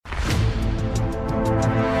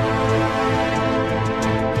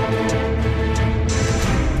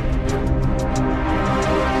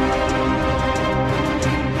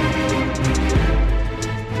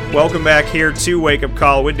Welcome back here to Wake Up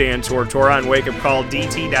Call with Dan Tortora on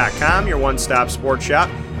wakeupcalldt.com, your one-stop sports shop,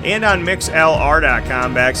 and on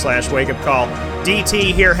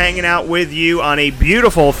mixlr.com/wakeupcalldt. Here hanging out with you on a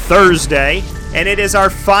beautiful Thursday, and it is our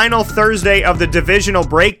final Thursday of the divisional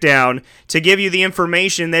breakdown to give you the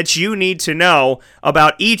information that you need to know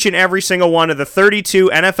about each and every single one of the 32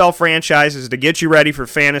 NFL franchises to get you ready for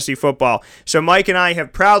fantasy football. So Mike and I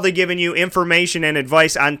have proudly given you information and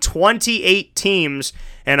advice on 28 teams,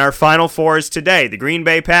 and our final four is today: the Green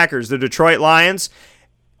Bay Packers, the Detroit Lions,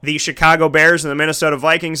 the Chicago Bears, and the Minnesota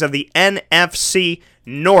Vikings of the NFC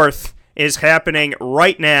North is happening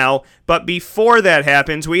right now. But before that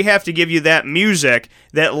happens, we have to give you that music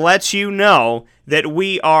that lets you know that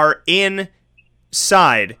we are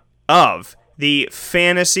inside of the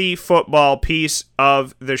fantasy football piece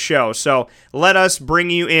of the show. So let us bring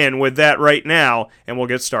you in with that right now, and we'll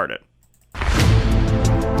get started.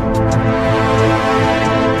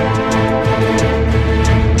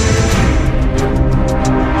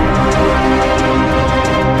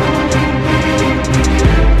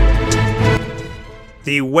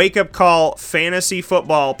 The Wake Up Call Fantasy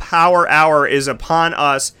Football Power Hour is upon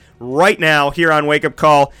us right now here on Wake Up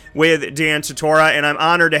Call with Dan Tortora, and I'm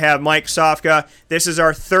honored to have Mike Sofka. This is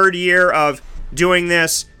our third year of doing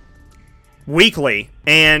this weekly,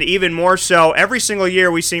 and even more so, every single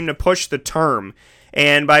year we seem to push the term.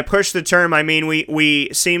 And by push the term, I mean we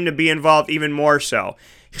seem to be involved even more so.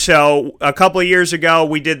 So a couple of years ago,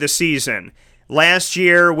 we did the season. Last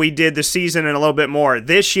year, we did the season and a little bit more.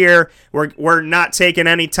 This year, we're not taking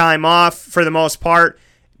any time off for the most part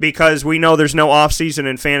because we know there's no off season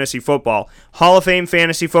in fantasy football. Hall of Fame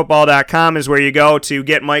FantasyFootball.com is where you go to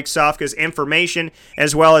get Mike Sofka's information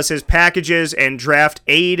as well as his packages and draft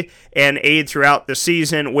aid and aid throughout the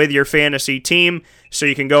season with your fantasy team. So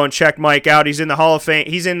you can go and check Mike out. He's in the Hall of Fame.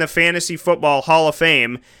 He's in the Fantasy Football Hall of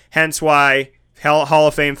Fame, hence why Hall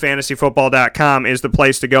of Fame FantasyFootball.com is the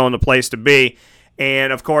place to go and the place to be.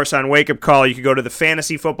 And, of course, on Wake Up Call, you can go to the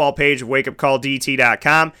fantasy football page of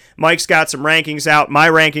wakeupcalldt.com. Mike's got some rankings out. My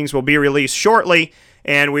rankings will be released shortly,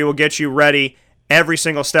 and we will get you ready every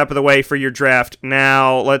single step of the way for your draft.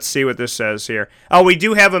 Now, let's see what this says here. Oh, we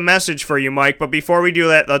do have a message for you, Mike, but before we do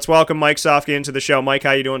that, let's welcome Mike Sofka into the show. Mike,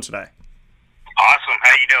 how you doing today? Awesome.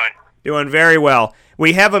 How you doing? Doing very well.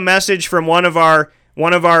 We have a message from one of our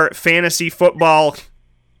fantasy football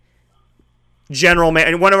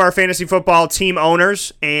one of our fantasy football team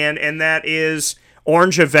owners, and that is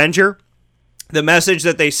Orange Avenger. The message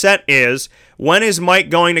that they sent is, when is Mike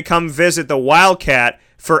going to come visit the Wildcat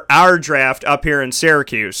for our draft up here in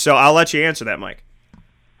Syracuse? So I'll let you answer that, Mike.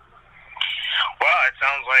 Well, it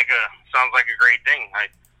sounds like a great thing. I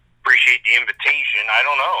appreciate the invitation. I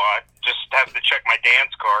don't know. I just have to check my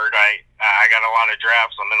dance card. I got a lot of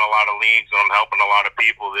drafts. I'm in a lot of leagues, and I'm helping a lot of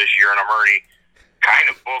people this year, and I'm already kind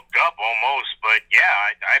of booked up almost. But yeah,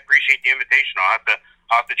 I appreciate the invitation. I'll have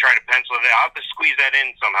to try to pencil it in. I'll have to squeeze that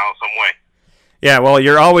in somehow, some way. Yeah, well,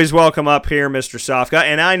 you're always welcome up here, Mr. Sofka,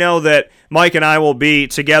 and I know that Mike and I will be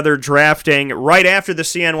together drafting right after the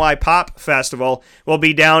CNY Pop Festival. We'll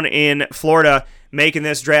be down in Florida making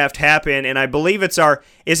this draft happen, and I believe is it our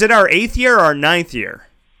 8th year or our 9th year?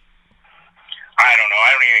 I don't know.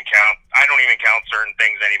 I don't even count certain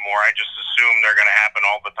things anymore. I just assume they're going to happen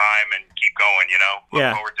all the time and keep going,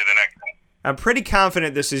 Look forward to the next one. I'm pretty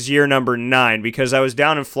confident this is year number 9 because I was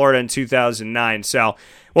down in Florida in 2009. So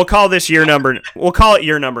we'll call it year number 9.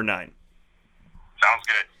 Sounds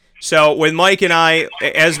good. So with Mike and I,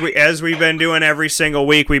 as we've been doing every single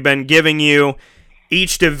week, we've been giving you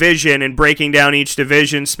each division and breaking down each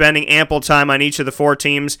division, spending ample time on each of the 4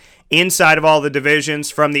 teams inside of all the divisions,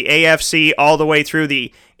 from the AFC all the way through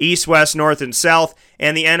the East, West, North, and South,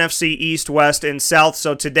 and the NFC East, West, and South.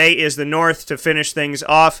 So today is the North to finish things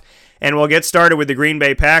off, and we'll get started with the Green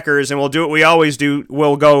Bay Packers, and we'll do what we always do.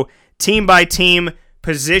 We'll go team by team,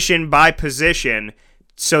 position by position,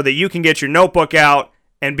 so that you can get your notebook out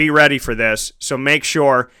and be ready for this. So make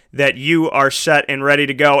sure that you are set and ready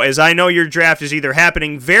to go, as I know your draft is either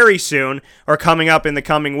happening very soon or coming up in the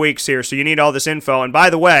coming weeks here. So you need all this info. And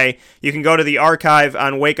by the way, you can go to the archive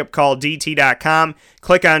on wakeupcalldt.com,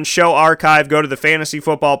 click on Show Archive, go to the Fantasy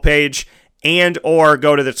Football page, and or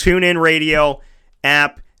go to the TuneIn Radio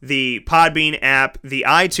app, the Podbean app, the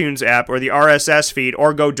iTunes app, or the RSS feed,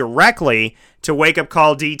 or go directly to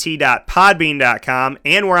wakeupcalldt.podbean.com,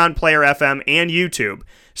 and we're on Player FM and YouTube.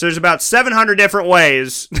 So there's about 700 different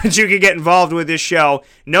ways that you can get involved with this show.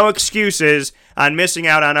 No excuses on missing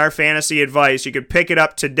out on our fantasy advice. You can pick it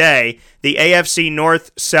up today. The AFC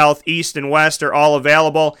North, South, East, and West are all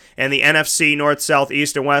available, and the NFC North, South,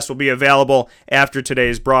 East, and West will be available after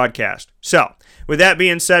today's broadcast. So with that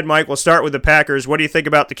being said, Mike, we'll start with the Packers. What do you think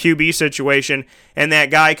about the QB situation and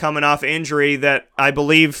that guy coming off injury that I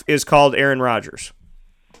believe is called Aaron Rodgers?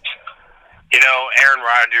 Aaron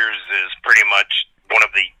Rodgers is pretty much one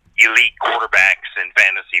of the elite quarterbacks in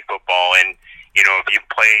fantasy football. And, if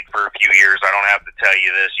you've played for a few years, I don't have to tell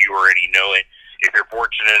you this. You already know it. If you're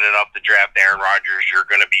fortunate enough to draft Aaron Rodgers, you're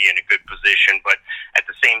going to be in a good position. But at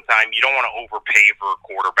the same time, you don't want to overpay for a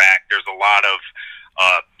quarterback. There's a lot of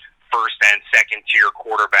first and second tier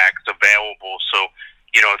quarterbacks available. So,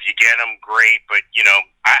 if you get him, great. But,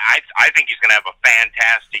 I think he's going to have a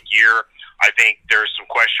fantastic year. I think there's some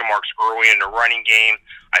question marks early in the running game.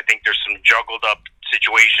 I think there's some juggled up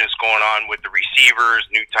situations going on with the receivers,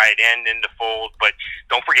 new tight end in the fold. But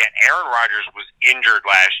don't forget, Aaron Rodgers was injured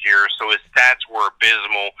last year, so his stats were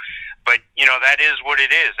abysmal. But, that is what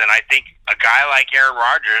it is. And I think a guy like Aaron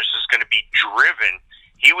Rodgers is going to be driven.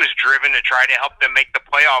 He was driven to try to help them make the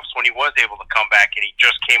playoffs when he was able to come back, and he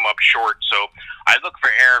just came up short. So I look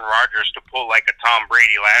for Aaron Rodgers to pull like a Tom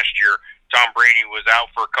Brady last year. Tom Brady was out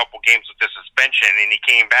for a couple games with the suspension, and he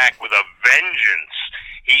came back with a vengeance.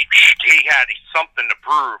 He had something to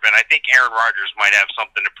prove, and I think Aaron Rodgers might have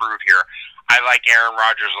something to prove here. I like Aaron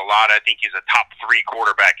Rodgers a lot. I think he's a top 3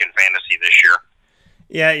 quarterback in fantasy this year.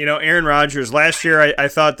 Yeah, Aaron Rodgers, last year I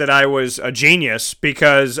thought that I was a genius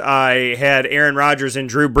because I had Aaron Rodgers and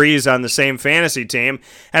Drew Brees on the same fantasy team,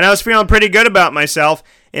 and I was feeling pretty good about myself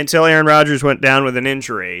until Aaron Rodgers went down with an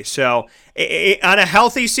injury. So on a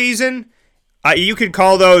healthy season, you could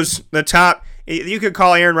call those the top. You could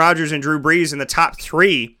call Aaron Rodgers and Drew Brees in the top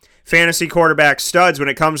 3 fantasy quarterback studs when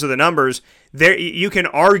it comes to the numbers. There, you can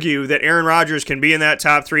argue that Aaron Rodgers can be in that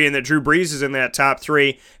top 3 and that Drew Brees is in that top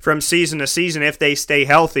 3 from season to season if they stay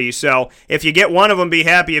healthy. So if you get one of them, be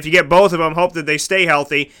happy. If you get both of them, hope that they stay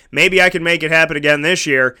healthy. Maybe I can make it happen again this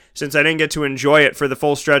year since I didn't get to enjoy it for the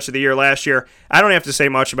full stretch of the year last year. I don't have to say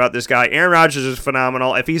much about this guy. Aaron Rodgers is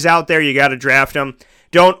phenomenal. If he's out there, you got to draft him.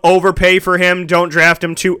 Don't overpay for him. Don't draft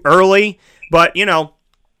him too early. But,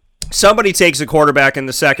 somebody takes a quarterback in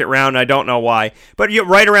the second round. I don't know why. But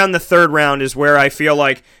right around the third round is where I feel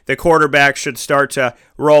like the quarterback should start to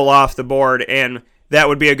roll off the board, and that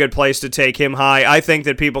would be a good place to take him high. I think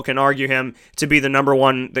that people can argue him to be the number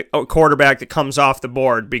one quarterback that comes off the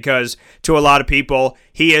board because to a lot of people,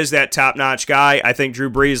 he is that top-notch guy. I think Drew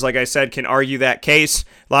Brees, like I said, can argue that case.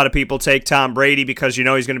 A lot of people take Tom Brady because he's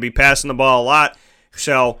going to be passing the ball a lot.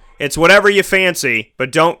 So it's whatever you fancy,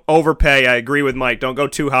 but don't overpay. I agree with Mike. Don't go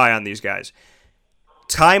too high on these guys.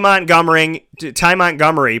 Ty Montgomery,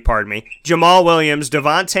 Jamal Williams,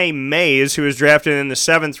 Devontae Mays, who was drafted in the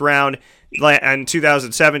 7th round in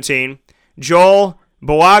 2017, Joel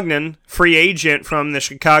Boagnon, free agent from the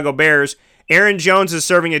Chicago Bears. Aaron Jones is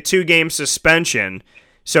serving a 2-game suspension,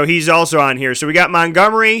 so he's also on here. So we got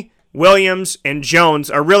Montgomery, Williams, and Jones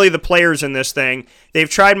are really the players in this thing. They've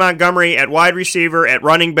tried Montgomery at wide receiver, at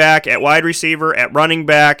running back, at wide receiver, at running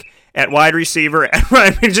back, at wide receiver.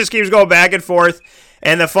 It just keeps going back and forth.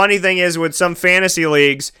 And the funny thing is, with some fantasy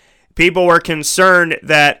leagues, people were concerned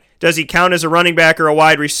that does he count as a running back or a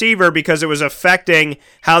wide receiver because it was affecting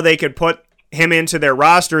how they could put him into their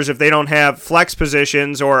rosters if they don't have flex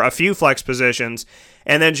positions or a few flex positions.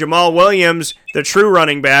 And then Jamal Williams, the true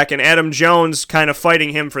running back, and Adam Jones kind of fighting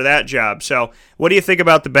him for that job. So what do you think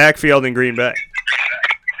about the backfield in Green Bay?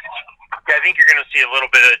 Yeah, I think you're going to see a little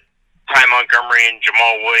bit of Ty Montgomery and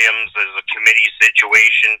Jamal Williams as a committee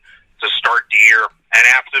situation to start the year. And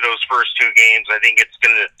after those first 2 games, I think it's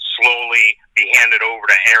going to slowly be handed over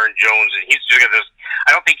to Aaron Jones. And he's just going to,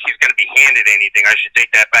 I don't think he's going to be handed anything. I should take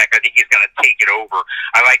that back. I think he's going to take it over.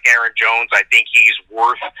 I like Aaron Jones. I think he's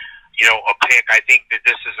worth a pick. I think that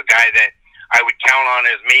this is a guy that I would count on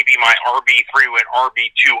as maybe my RB3 with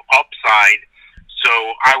RB2 upside. So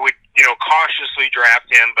I would, cautiously draft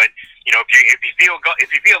him. But if you feel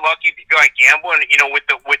lucky, if you feel like gambling,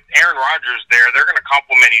 with Aaron Rodgers there, they're going to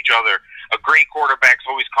complement each other. A great quarterback's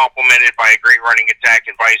always complemented by a great running attack,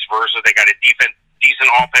 and vice versa. They got a decent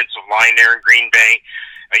offensive line there in Green Bay.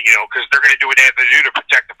 Because they're going to do what they have to do to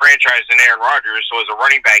protect the franchise and Aaron Rodgers. So as a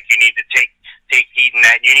running back, you need to take heed in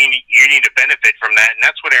that. You need to benefit from that, and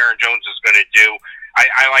that's what Aaron Jones is going to do.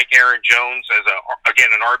 I like Aaron Jones as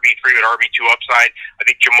an RB3 with RB2 upside. I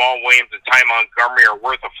think Jamal Williams and Ty Montgomery are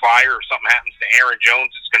worth a flyer. If something happens to Aaron Jones,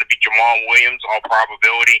 it's going to be Jamal Williams, all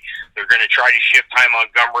probability. They're going to try to shift Ty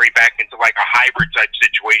Montgomery back into like a hybrid type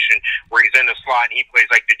situation where he's in the slot and he plays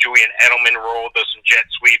like the Julian Edelman role, does some jet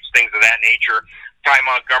sweeps, things of that nature. Ty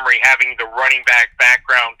Montgomery having the running back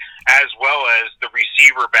background as well as the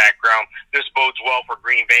receiver background. This bodes well for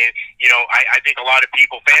Green Bay. I think a lot of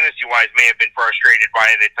people fantasy-wise may have been frustrated by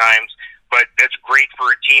it at times, but it's great for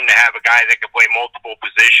a team to have a guy that can play multiple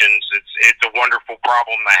positions. It's a wonderful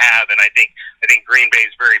problem to have, and I think Green Bay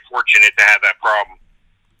is very fortunate to have that problem.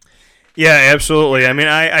 Yeah, absolutely. I mean,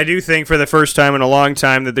 I do think for the first time in a long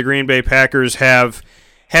time that the Green Bay Packers have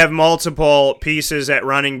multiple pieces at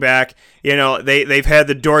running back. You know, they've had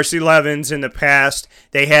the Dorsey Levens in the past.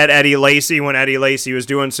 They had Eddie Lacy when Eddie Lacy was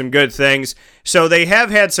doing some good things. So they have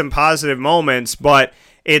had some positive moments, but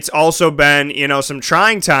it's also been, you know, some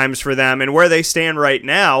trying times for them. And where they stand right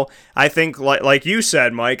now, I think, like you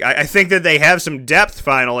said, Mike, I think that they have some depth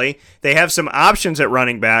finally. They have some options at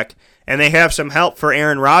running back. And they have some help for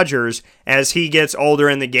Aaron Rodgers as he gets older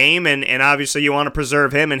in the game, and obviously you want to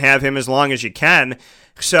preserve him and have him as long as you can.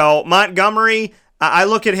 So Montgomery, I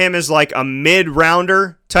look at him as like a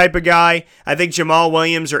mid-rounder type of guy. I think Jamal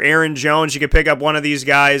Williams or Aaron Jones, you could pick up one of these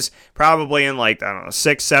guys probably in like, I don't know,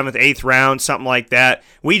 6th, 7th, 8th round, something like that.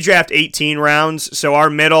 We draft 18 rounds, so our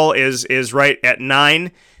middle is right at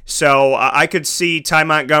 9. So I could see Ty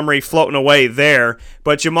Montgomery floating away there.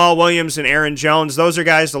 But Jamal Williams and Aaron Jones, those are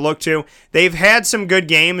guys to look to. They've had some good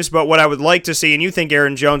games, but what I would like to see, and you think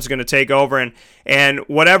Aaron Jones is going to take over, and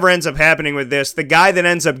whatever ends up happening with this, the guy that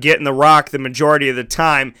ends up getting the rock the majority of the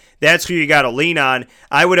time, that's who you got to lean on.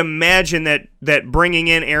 I would imagine that bringing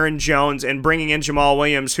in Aaron Jones and bringing in Jamal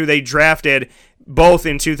Williams, who they drafted both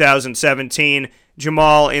in 2017,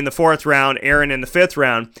 Jamal in the 4th round, Aaron in the 5th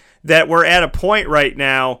round, that we're at a point right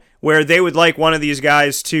now where they would like one of these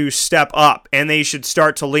guys to step up, and they should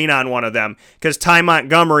start to lean on one of them, because Ty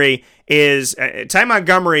Montgomery is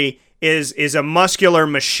a muscular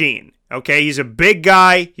machine. Okay, he's a big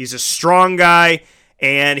guy, he's a strong guy,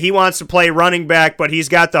 and he wants to play running back, but he's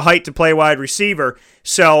got the height to play wide receiver,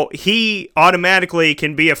 so he automatically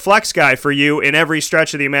can be a flex guy for you in every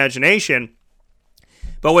stretch of the imagination.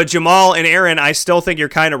 But with Jamal and Aaron, I still think you're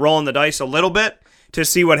kind of rolling the dice a little bit to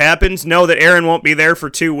see what happens. Know that Aaron won't be there for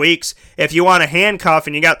 2 weeks. If you want a handcuff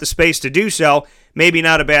and you got the space to do so, maybe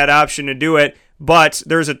not a bad option to do it. But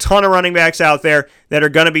there's a ton of running backs out there that are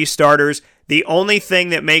going to be starters. The only thing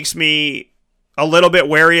that makes me a little bit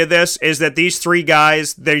wary of this is that these 3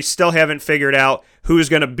 guys, they still haven't figured out who's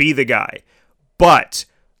going to be the guy. But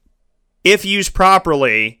if used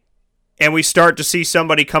properly, and we start to see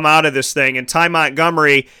somebody come out of this thing, and Ty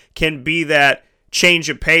Montgomery can be that change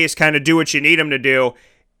of pace, kind of do what you need him to do.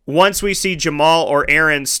 Once we see Jamal or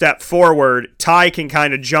Aaron step forward, Ty can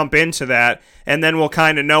kind of jump into that, and then we'll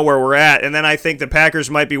kind of know where we're at. And then I think the Packers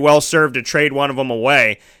might be well served to trade one of them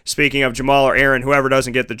away, speaking of Jamal or Aaron, whoever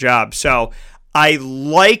doesn't get the job. So I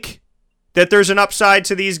like that there's an upside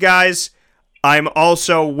to these guys. I'm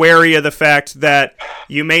also wary of the fact that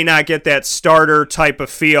you may not get that starter type of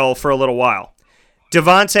feel for a little while.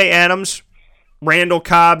 Davante Adams, Randall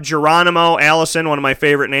Cobb, Geronimo Allison, one of my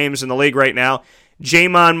favorite names in the league right now,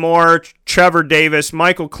 Jamon Moore, Trevor Davis,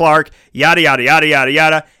 Michael Clark, yada, yada, yada, yada,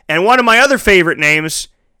 yada. And one of my other favorite names,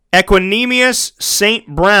 Equanimeous St.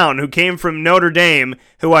 Brown, who came from Notre Dame,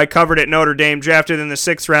 who I covered at Notre Dame, drafted in the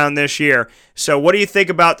 6th round this year. So what do you think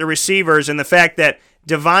about the receivers and the fact that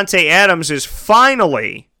Davante Adams is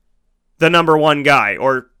finally the number 1 guy,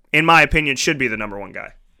 or in my opinion should be the number 1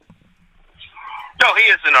 guy? No, he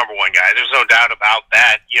is the number 1 guy. There's no doubt about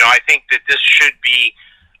that. You know, I think that this should be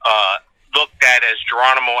looked at as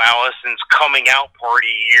Geronimo Allison's coming out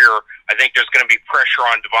party year. I think there's going to be pressure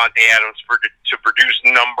on Davante Adams to produce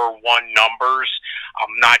number 1 numbers.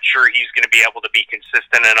 I'm not sure he's going to be able to be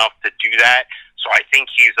consistent enough to do that. So I think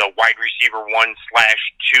he's a wide receiver 1/2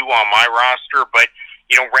 on my roster. But,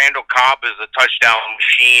 you know, Randall Cobb is a touchdown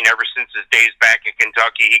machine. Ever since his days back in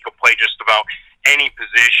Kentucky, he could play just about any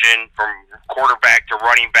position, from quarterback to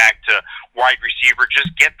running back to wide receiver. Just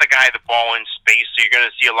get the guy the ball in space, so you're going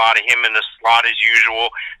to see a lot of him in the slot as usual.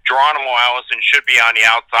 Geronimo Allison should be on the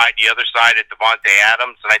outside, the other side at Davante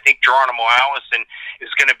Adams, and I think Geronimo Allison is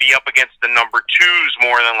going to be up against the number 2s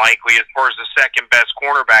more than likely as far as the second best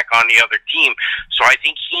cornerback on the other team. So I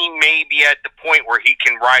think he may be at the point where he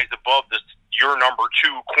can rise above your number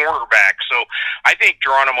 2 cornerback. So I think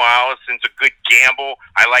Geronimo Allison's a good gamble.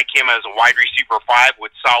 I like him as a wide receiver 5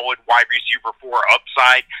 with solid wide receiver 4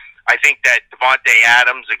 upside. I think that Davante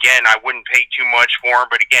Adams, again, I wouldn't pay too much for him,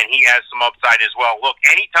 but again, he has some upside as well. Look,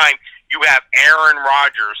 anytime you have Aaron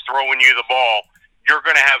Rodgers throwing you the ball, you're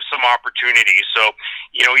going to have some opportunities. So,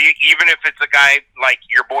 you know, even if it's a guy like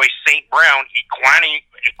your boy St. Brown,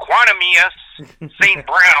 Equanimeous St.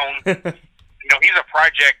 Brown, you know, he's a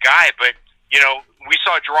project guy, but you know, we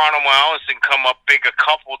saw Geronimo Allison come up big a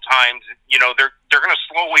couple times. You know, they're going to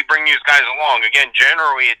slowly bring these guys along. Again,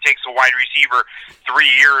 generally it takes a wide receiver 3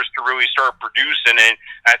 years to really start producing, and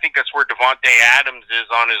I think that's where Davante Adams is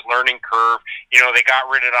on his learning curve. You know, they got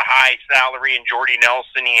rid of the high salary and Jordy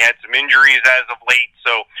Nelson. He had some injuries as of late,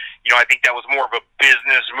 so, you know, I think that was more of a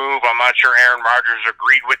business move. I'm not sure Aaron Rodgers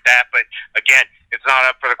agreed with that, but again, it's not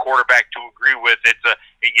up for the quarterback to agree with. It's a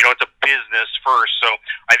business first. So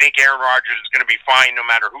I think Aaron Rodgers is going to be fine no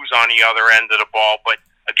matter who's on the other end of the ball. But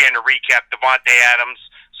again, to recap, Davante Adams,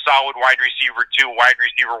 solid wide receiver 2, wide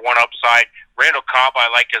receiver 1 upside. Randall Cobb,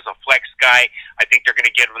 I like as a flex guy. I think they're going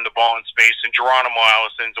to get him the ball in space. And Geronimo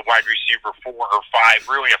Allison's a wide receiver 4 or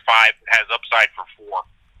 5, really a 5 that has upside for 4.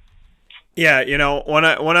 Yeah, you know, when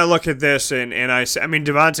I look at this and I mean,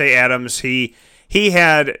 Davante Adams, he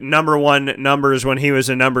had number 1 numbers when he was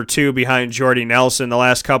a number 2 behind Jordy Nelson. The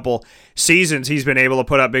last couple seasons, he's been able to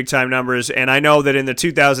put up big-time numbers, and I know that in the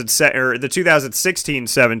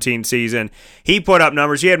 2016-17 season, he put up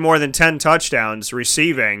numbers. He had more than 10 touchdowns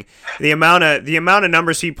receiving. The amount of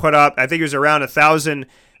numbers he put up, I think it was around 1,000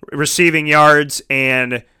 receiving yards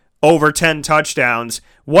and over 10 touchdowns.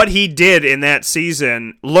 What he did in that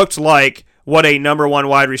season looked like what a number 1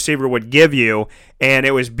 wide receiver would give you, and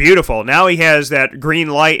it was beautiful. Now he has that green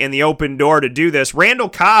light and the open door to do this. Randall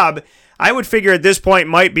Cobb, I would figure at this point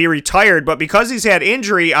might be retired, but because he's had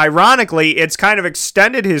injury, ironically, it's kind of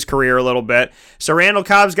extended his career a little bit. So Randall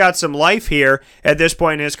Cobb's got some life here at this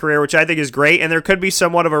point in his career, which I think is great, and there could be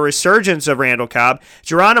somewhat of a resurgence of Randall Cobb.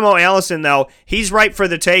 Geronimo Allison, though, he's ripe for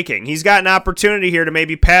the taking. He's got an opportunity here to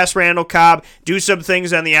maybe pass Randall Cobb, do some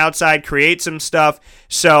things on the outside, create some stuff.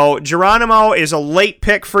 So Geronimo is a late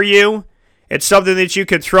pick for you. It's something that you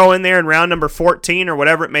could throw in there in round number 14 or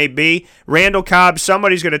whatever it may be. Randall Cobb,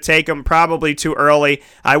 somebody's going to take him probably too early.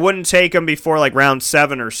 I wouldn't take him before like round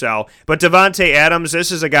 7 or so. But Davante Adams,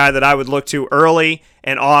 this is a guy that I would look to early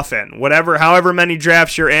and often. However many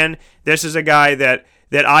drafts you're in, this is a guy that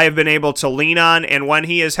I have been able to lean on, and when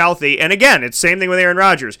he is healthy, and again, it's the same thing with Aaron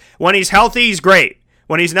Rodgers. When he's healthy, he's great.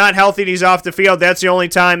 When he's not healthy and he's off the field, that's the only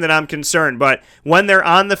time that I'm concerned. But when they're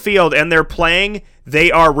on the field and they're playing,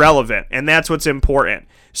 they are relevant, and that's what's important.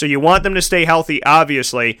 So you want them to stay healthy,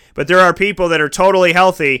 obviously, but there are people that are totally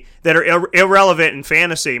healthy that are irrelevant in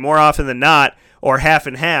fantasy more often than not, or half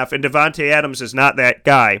and half, and Davante Adams is not that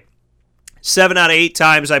guy. 7 out of 8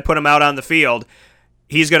 times I put him out on the field,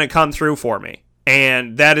 he's going to come through for me,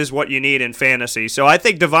 and that is what you need in fantasy. So I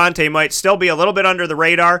think Davante might still be a little bit under the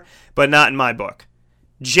radar, but not in my book.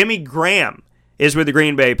 Jimmy Graham is with the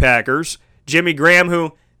Green Bay Packers. Jimmy Graham,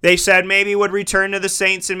 who they said maybe would return to the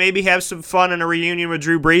Saints and maybe have some fun in a reunion with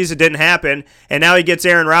Drew Brees. It didn't happen, and now he gets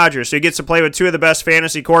Aaron Rodgers. So he gets to play with 2 of the best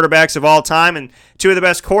fantasy quarterbacks of all time and 2 of the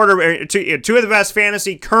best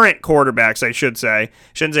fantasy current quarterbacks, I should say.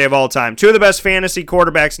 Shouldn't say of all time. 2 of the best fantasy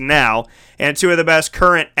quarterbacks now and 2 of the best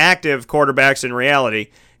current active quarterbacks in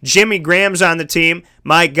reality. Jimmy Graham's on the team.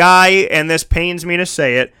 My guy, and this pains me to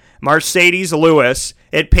say it, Mercedes Lewis.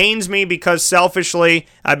 It pains me because selfishly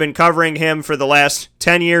I've been covering him for the last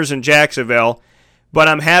 10 years in Jacksonville, but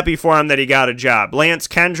I'm happy for him that he got a job. Lance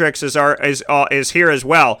Kendricks is here as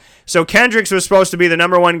well. So Kendricks was supposed to be the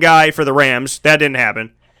number 1 guy for the Rams. That didn't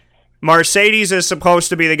happen. Mercedes is supposed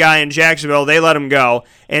to be the guy in Jacksonville. They let him go.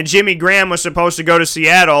 And Jimmy Graham was supposed to go to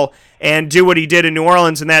Seattle and do what he did in New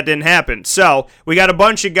Orleans, and that didn't happen. So we got a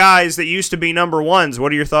bunch of guys that used to be number 1s.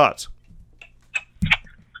 What are your thoughts?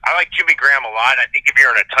 I like Jimmy Graham a lot. I think if you're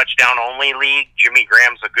in a touchdown-only league, Jimmy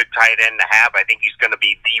Graham's a good tight end to have. I think he's going to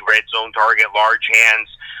be the red zone target, large hands,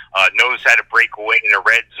 knows how to break away in the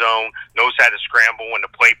red zone, knows how to scramble when the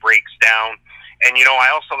play breaks down. And, you know, I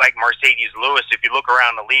also like Mercedes Lewis. If you look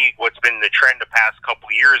around the league, what's been the trend the past couple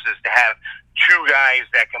of years is to have 2 guys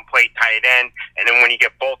that can play tight end, and then when you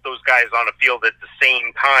get both those guys on the field at the same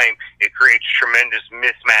time, it creates tremendous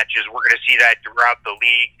mismatches. We're going to see that throughout the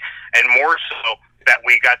league, and more so that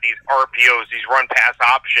we got these RPOs, these run-pass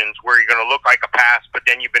options, where you're going to look like a pass, but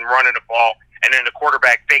then you've been running the ball, and then the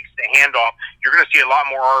quarterback fakes the handoff. You're going to see a lot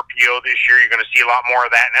more RPO this year. You're going to see a lot more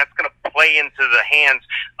of that, and that's going to play into the hands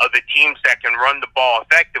of the teams that can run the ball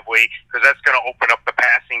effectively, because that's going to open up the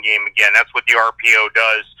passing game again. That's what the RPO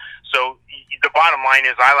does. So the bottom line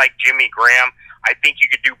is I like Jimmy Graham. I think you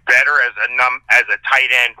could do better as a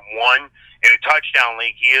tight end 1. In a touchdown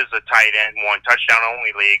league, he is a tight end 1, touchdown-only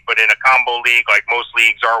league. But in a combo league, like most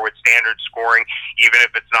leagues are with standard scoring, even if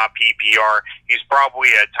it's not PPR, he's probably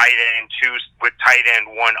a tight end 2 with tight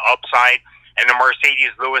end 1 upside. and the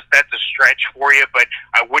Mercedes Lewis, that's a stretch for you, but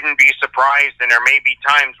I wouldn't be surprised, and there may be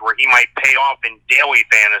times where he might pay off in daily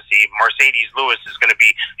fantasy. Mercedes Lewis is going to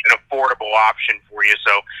be an affordable option for you.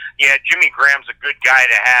 So, yeah, Jimmy Graham's a good guy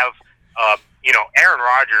to have. Aaron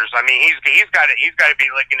Rodgers, I mean, he's got to be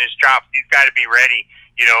licking his chops. He's got to be ready.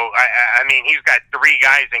 I mean, he's got three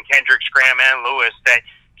guys in Kendricks, Graham, and Lewis that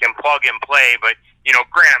can plug and play, but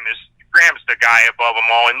Graham's the guy above them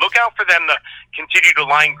all. And look out for them to continue to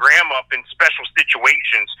line Graham up in special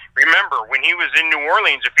situations. Remember, when he was in New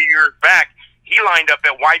Orleans a few years back, he lined up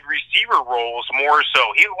at wide receiver roles more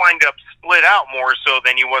so. He lined up split out more so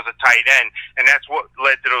than he was a tight end, and that's what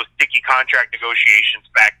led to those sticky contract negotiations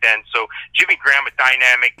back then. So Jimmy Graham, a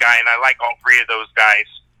dynamic guy, and I like all three of those guys.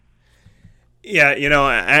 Yeah,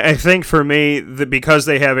 I think for me, because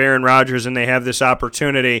they have Aaron Rodgers and they have this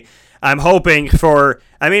opportunity, I'm hoping for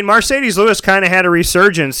 – I mean, Mercedes Lewis kind of had a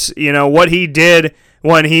resurgence. What he did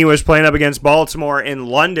when he was playing up against Baltimore in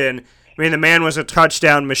London – I mean, the man was a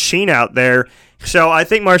touchdown machine out there. So I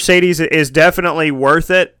think Mercedes is definitely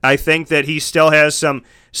worth it. I think that he still has some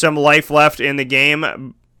life left in the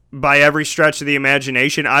game by every stretch of the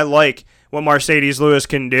imagination. I like what Mercedes Lewis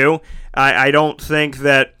can do. I don't think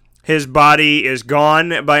that his body is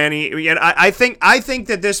gone by any. I think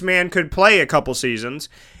that this man could play a couple seasons.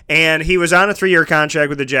 And he was on a 3-year contract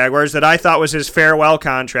with the Jaguars that I thought was his farewell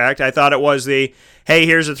contract. I thought it was hey,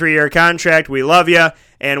 here's a 3-year contract, we love you,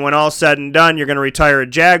 and when all's said and done, you're going to retire a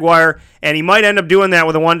Jaguar. And he might end up doing that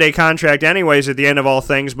with a one-day contract anyways at the end of all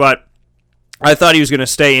things, but I thought he was going to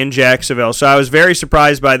stay in Jacksonville. So I was very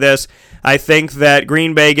surprised by this. I think that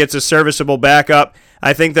Green Bay gets a serviceable backup.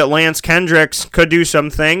 I think that Lance Kendricks could do some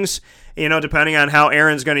things, depending on how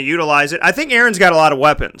Aaron's going to utilize it. I think Aaron's got a lot of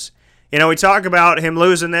weapons. We talk about him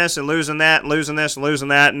losing this and losing that and losing this and losing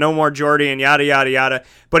that, no more Jordy and yada, yada, yada.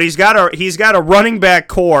 But he's got a running back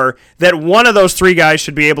core that one of those three guys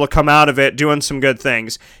should be able to come out of it doing some good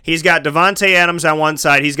things. He's got Devontae Adams on one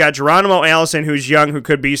side. He's got Geronimo Allison, who's young, who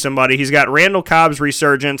could be somebody. He's got Randall Cobb's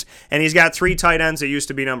resurgence, and he's got 3 tight ends that used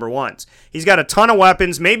to be number ones. He's got a ton of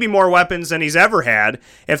weapons, maybe more weapons than he's ever had,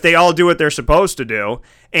 if they all do what they're supposed to do.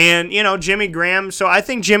 And, Jimmy Graham, so I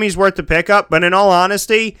think Jimmy's worth the pickup, but in all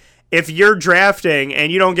honesty, if you're drafting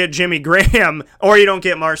and you don't get Jimmy Graham or you don't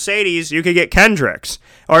get Mercedes, you could get Kendricks.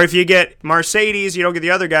 Or if you get Mercedes, you don't get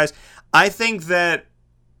the other guys. I think that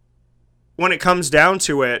when it comes down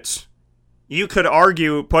to it, you could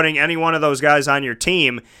argue putting any one of those guys on your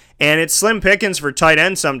team, and it's slim pickings for tight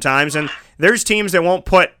end sometimes, and there's teams that won't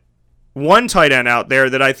put one tight end out there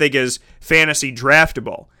that I think is fantasy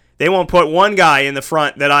draftable. They won't put one guy in the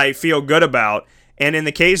front that I feel good about, and in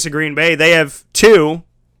the case of Green Bay, they have 2,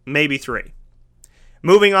 maybe 3.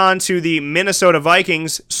 Moving on to the Minnesota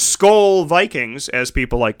Vikings, Skol Vikings, as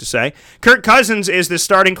people like to say. Kirk Cousins is the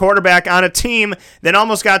starting quarterback on a team that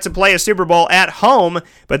almost got to play a Super Bowl at home,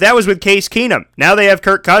 but that was with Case Keenum. Now they have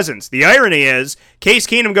Kirk Cousins. The irony is, Case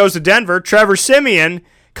Keenum goes to Denver. Trevor Siemian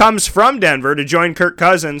comes from Denver to join Kirk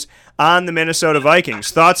Cousins on the Minnesota Vikings.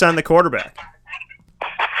 Thoughts on the quarterback?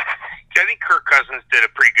 I think Kirk Cousins did a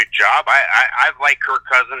pretty good job. I've liked Kirk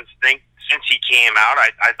Cousins. Since he came out,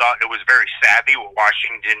 I thought it was very savvy what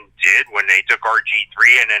Washington did when they took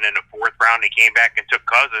RG3, and then in the 4th round they came back and took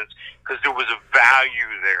Cousins because there was a value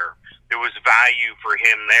there. There was value for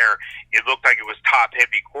him there. It looked like it was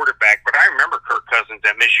top-heavy quarterback, but I remember Kirk Cousins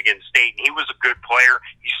at Michigan State, and he was a good player.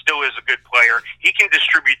 He still is a good player. He can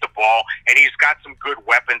distribute the ball, and he's got some good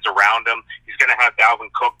weapons around him. He's going to have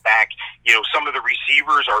Dalvin Cook back. Some of the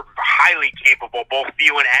receivers are highly capable, both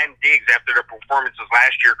Thielen and Diggs, after their performances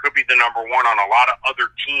last year, could be the number one on a lot of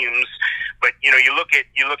other teams. But, you look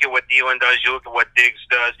at what Thielen does, you look at what Diggs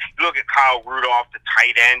does, you look at Kyle Rudolph, the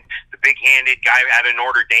tight end, the big-handed guy out of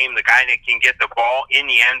Notre Dame, the guy that can get the ball in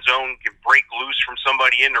the end zone, can break loose from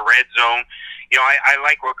somebody in the red zone. I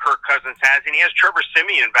like what Kirk Cousins has, and he has Trevor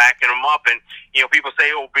Siemian backing him up. And, people say,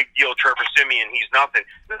 oh, big deal, Trevor Siemian, he's nothing.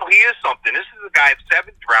 No, he is something. This is a guy of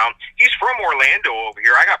 7th round. He's from Orlando over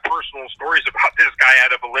here. I got personal stories about this guy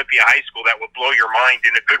out of Olympia High School that would blow your mind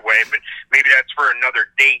in a good way, but maybe that's for another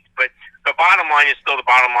date. But the bottom line is still the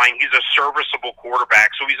bottom line. He's a serviceable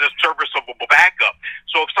quarterback, so he's a serviceable backup.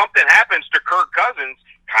 So if something happens to Kirk Cousins,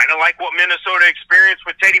 kind of like what Minnesota experienced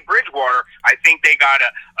with Teddy Bridgewater, I think they got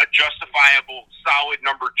a justifiable, solid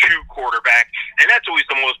number 2 quarterback, and that's always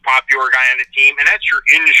the most popular guy on the team, and that's your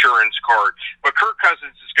insurance card. But Kirk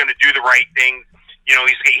Cousins is going to do the right thing.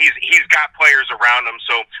 He's got players around him,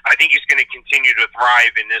 so I think he's going to continue to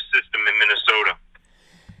thrive in this system in Minnesota.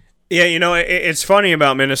 Yeah, it's funny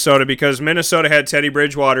about Minnesota because Minnesota had Teddy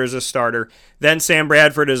Bridgewater as a starter, then Sam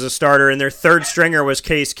Bradford as a starter, and their third stringer was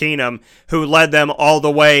Case Keenum, who led them all the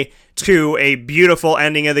way to a beautiful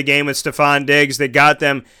ending of the game with Stephon Diggs that got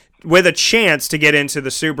them with a chance to get into the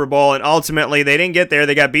Super Bowl, and ultimately they didn't get there.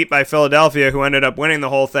 They got beat by Philadelphia, who ended up winning the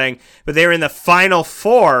whole thing, but they were in the Final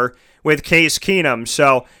Four with Case Keenum.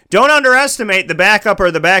 So don't underestimate the backup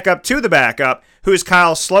or the backup to the backup, who's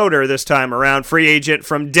Kyle Sloter this time around, free agent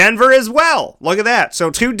from Denver as well. Look at that. So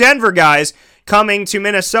two Denver guys coming to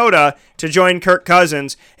Minnesota to join Kirk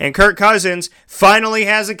Cousins, and Kirk Cousins finally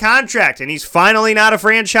has a contract, and he's finally not a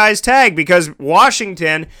franchise tag because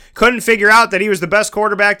Washington couldn't figure out that he was the best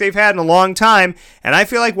quarterback they've had in a long time, and I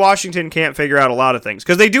feel like Washington can't figure out a lot of things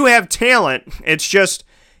because they do have talent. It's just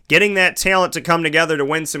getting that talent to come together to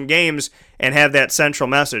win some games and have that central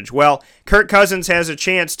message. Well, Kirk Cousins has a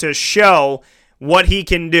chance to show what he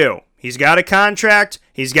can do. He's got a contract,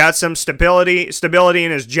 he's got some stability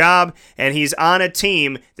in his job, and he's on a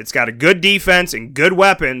team that's got a good defense and good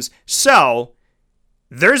weapons. So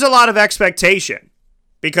there's a lot of expectation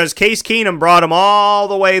because Case Keenum brought him all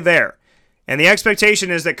the way there. And the expectation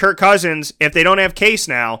is that Kirk Cousins, if they don't have Case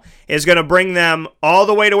now, is going to bring them all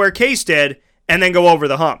the way to where Case did and then go over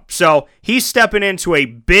the hump. So he's stepping into a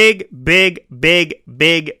big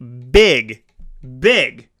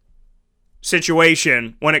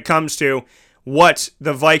situation when it comes to what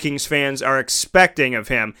the Vikings fans are expecting of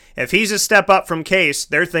him. If he's a step up from Case,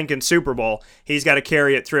 they're thinking Super Bowl. He's got to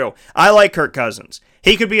carry it through. I like Kirk Cousins.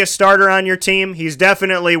 He could be a starter on your team. He's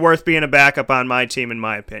definitely worth being a backup on my team, in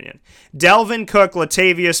my opinion. Dalvin Cook,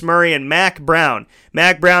 Latavius Murray, and Mac Brown.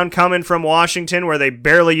 Mac Brown coming from Washington where they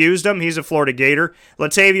barely used him. He's a Florida Gator.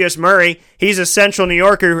 Latavius Murray, he's a Central New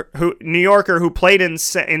Yorker who played in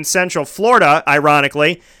Central Florida,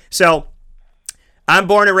 ironically. So I'm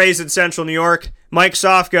born and raised in Central New York. Mike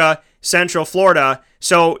Sofka, Central Florida.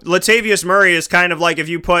 So Latavius Murray is kind of like if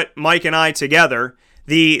you put Mike and I together,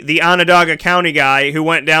 the Onondaga County guy who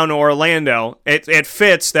went down to Orlando. It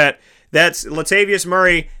fits that's Latavius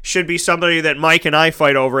Murray should be somebody that Mike and I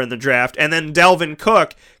fight over in the draft. And then Dalvin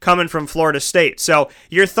Cook coming from Florida State. So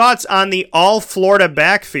your thoughts on the all-Florida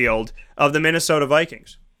backfield of the Minnesota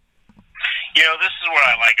Vikings? This is what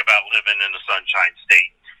I like about living in the Sunshine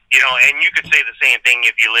State. And you could say the same thing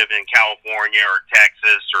if you live in California or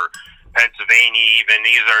Texas or Pennsylvania even.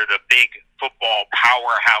 These are the big football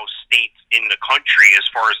powerhouse states in the country as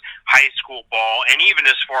far as high school ball and even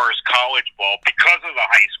as far as college ball because of the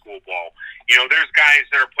high school ball. There's guys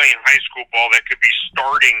that are playing high school ball that could be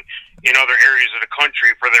starting in other areas of the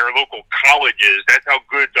country for their local colleges. That's how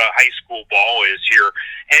good high school ball is here.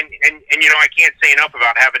 And I can't say enough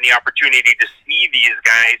about having the opportunity to see these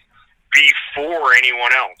guys before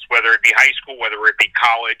anyone else, whether it be high school, whether it be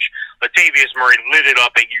college. Latavius Murray lit it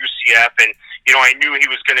up at UCF, and I knew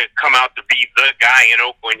he was going to come out to be the guy in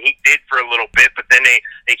Oakland. He did for a little bit, but then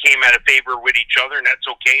they came out of favor with each other, and that's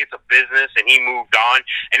okay. It's a business, and he moved on.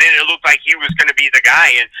 And then it looked like he was going to be the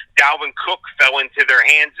guy, and Dalvin Cook fell into their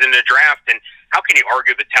hands in the draft, and how can you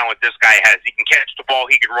argue the talent this guy has? He can catch the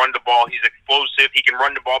ball. He can run the ball. He's explosive. He can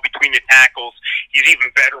run the ball between the tackles. He's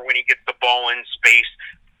even better when he gets the ball in space.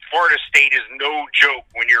 Florida State is no joke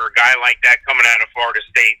when you're a guy like that coming out of Florida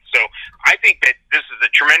State. So I think that this is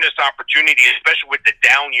a tremendous opportunity, especially with the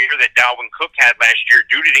down year that Dalvin Cook had last year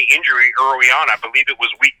due to the injury early on. I believe it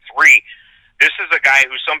was week 3. This is a guy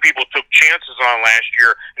who some people took chances on last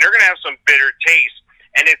year, and they're going to have some bitter taste.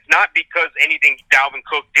 And it's not because anything Dalvin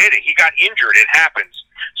Cook did. He got injured. It happens.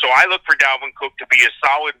 So I look for Dalvin Cook to be a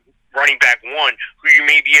solid running back 1 who you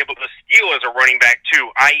may be able to steal as a running back 2,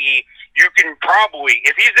 i.e., you can probably,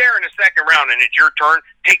 if he's there in the second round and it's your turn,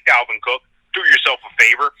 take Dalvin Cook. Do yourself a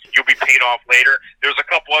favor. You'll be paid off later. There's a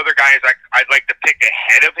couple other guys I'd like to pick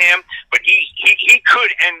ahead of him, but he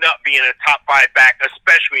could end up being a top 5 back,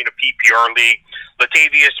 especially in a PPR league.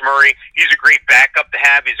 Latavius Murray, he's a great backup to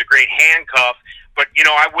have. He's a great handcuff. But,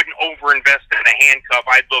 I wouldn't overinvest in a handcuff.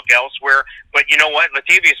 I'd look elsewhere. But you know what?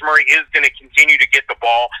 Latavius Murray is going to continue to get the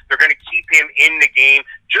ball. They're going to keep him in the game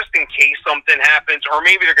just in case something happens. Or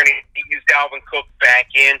maybe they're going to use Dalvin Cook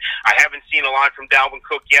back in. I haven't seen a lot from Dalvin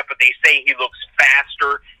Cook yet, but they say he looks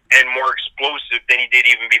faster and more explosive than he did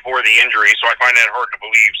even before the injury. So I find that hard to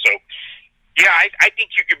believe. So, yeah, I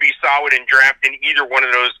think you could be solid in drafting either one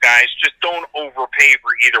of those guys. Just don't overpay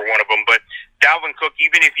for either one of them. But Dalvin Cook,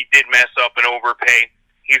 even if he did mess up and overpay,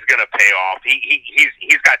 he's going to pay off.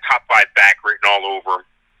 He's got top 5 back written all over him.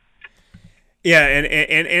 Yeah,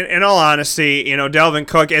 and in all honesty, Dalvin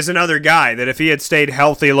Cook is another guy that if he had stayed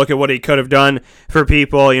healthy, look at what he could have done for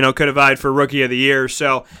people, could have vied for Rookie of the Year.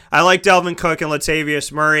 So I like Dalvin Cook and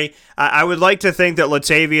Latavius Murray. I would like to think that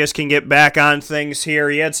Latavius can get back on things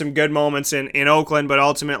here. He had some good moments in Oakland, but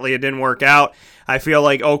ultimately it didn't work out. I feel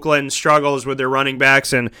like Oakland struggles with their running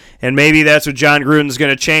backs, and maybe that's what John Gruden's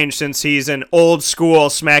going to change since he's an old school,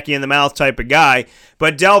 smack you in the mouth type of guy.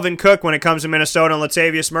 But Dalvin Cook, when it comes to Minnesota and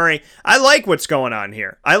Latavius Murray, I like what's going on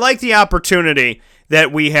here. I like the opportunity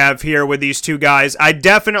that we have here with these two guys. I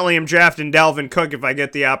definitely am drafting Dalvin Cook if I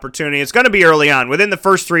get the opportunity. It's going to be early on. Within the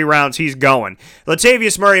first 3 rounds, he's going.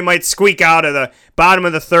 Latavius Murray might squeak out of the bottom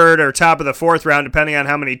of the 3rd or top of the 4th round, depending on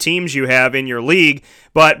how many teams you have in your league.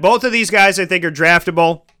 But both of these guys, I think, are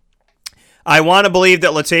draftable. I want to believe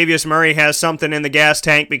that Latavius Murray has something in the gas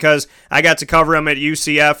tank because I got to cover him at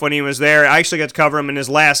UCF when he was there. I actually got to cover him in his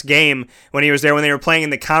last game when he was there when they were playing in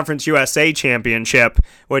the Conference USA Championship,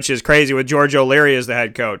 which is crazy with George O'Leary as the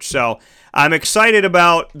head coach. So I'm excited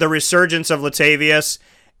about the resurgence of Latavius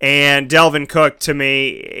and Dalvin Cook. To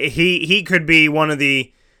me, he could be one of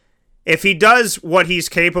the, if he does what he's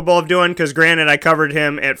capable of doing, because granted I covered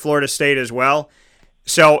him at Florida State as well.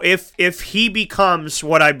 So if he becomes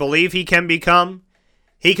what I believe he can become,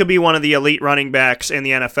 he could be one of the elite running backs in the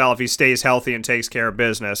NFL if he stays healthy and takes care of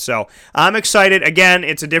business. So I'm excited. Again,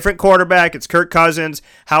 it's a different quarterback. It's Kirk Cousins.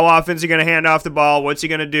 How often is he going to hand off the ball? What's he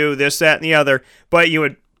going to do? This, that, and the other. But you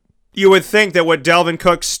would think that what Dalvin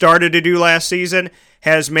Cook started to do last season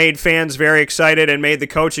has made fans very excited and made the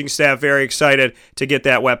coaching staff very excited to get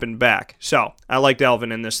that weapon back. So I like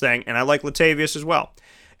Dalvin in this thing, and I like Latavius as well.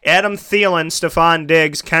 Adam Thielen, Stephon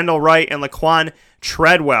Diggs, Kendall Wright, and Laquan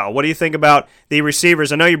Treadwell. What do you think about the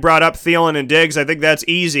receivers? I know you brought up Thielen and Diggs. I think that's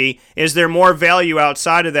easy. Is there more value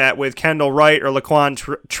outside of that with Kendall Wright or Laquan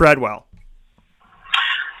Treadwell?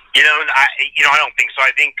 I don't think so.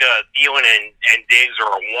 I think Thielen and Diggs are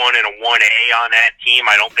a 1 and a 1A on that team.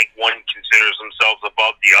 I don't think one considers themselves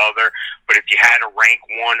above the other. But if you had to rank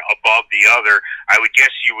one above the other, I would guess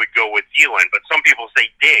you would go with Thielen. But some people say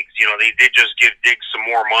Diggs. They did just give Diggs some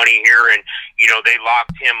more money here, and they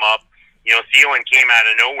locked him up. Thielen came out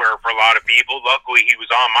of nowhere for a lot of people. Luckily, he was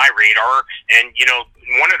on my radar. And,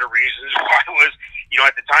 one of the reasons why was,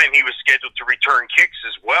 at the time he was scheduled to return kicks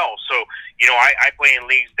as well. So, I play in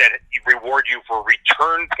leagues that reward you for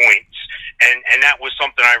return points. And that was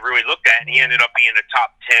something I really looked at. And he ended up being a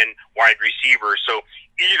top 10 wide receiver. So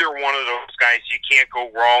either one of those guys, you can't go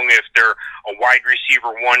wrong if they're a wide receiver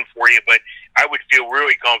 1 for you. But I would feel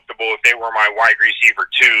really comfortable if they were my wide receiver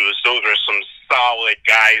 2s. Those are some solid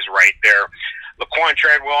guys right there. Laquan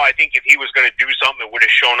Treadwell, I think if he was going to do something, it would have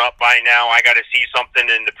shown up by now. I got to see something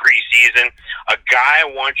in the preseason. A guy I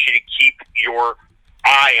want you to keep your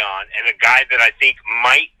eye on, and a guy that I think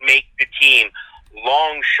might make the team,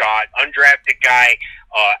 long shot, undrafted guy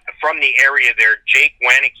from the area there, Jake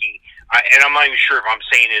Wieneke. And I'm not even sure if I'm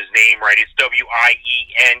saying his name right. It's Wieneke.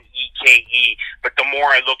 But the more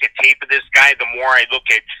I look at tape of this guy, the more I look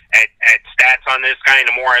at stats on this guy, and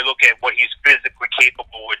the more I look at what he's physically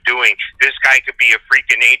capable of doing, this guy could be a freak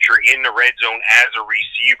of nature in the red zone as a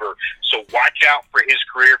receiver. So watch out for his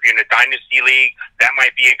career. If you're in a dynasty league, that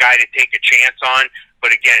might be a guy to take a chance on.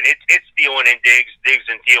 But again, it's Thielen and Diggs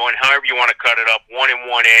and Thielen, however you want to cut it up, 1 and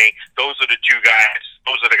 1A. Those are the 2 guys.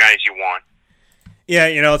 Those are the guys you want. Yeah,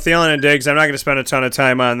 Thielen and Diggs, I'm not going to spend a ton of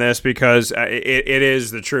time on this because it is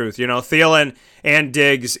the truth. Thielen and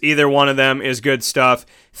Diggs, either one of them is good stuff.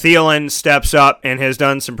 Thielen steps up and has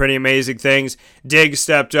done some pretty amazing things. Diggs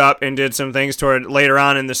stepped up and did some things toward later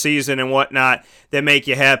on in the season and whatnot that make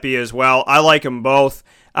you happy as well. I like them both.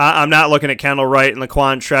 I'm not looking at Kendall Wright and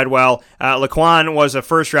Laquan Treadwell. Laquan was a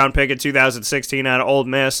first-round pick in 2016 out of Ole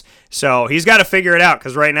Miss, so he's got to figure it out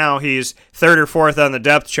because right now he's 3rd or 4th on the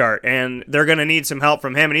depth chart, and they're going to need some help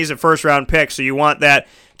from him, and he's a first-round pick, so you want that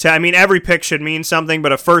to, every pick should mean something,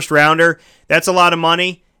 but a first-rounder, that's a lot of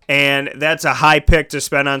money, and that's a high pick to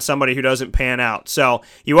spend on somebody who doesn't pan out. So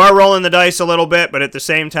you are rolling the dice a little bit, but at the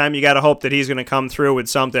same time, you got to hope that he's going to come through with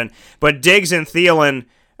something. But Diggs and Thielen,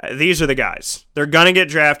 these are the guys. They're going to get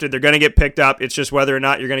drafted. They're going to get picked up. It's just whether or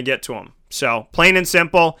not you're going to get to them. So plain and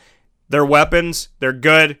simple, they're weapons. They're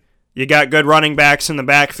good. You got good running backs in the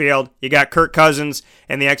backfield. You got Kirk Cousins,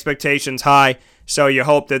 and the expectation's high. So you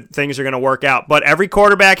hope that things are going to work out. But every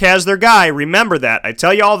quarterback has their guy. Remember that. I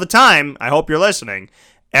tell you all the time. I hope you're listening.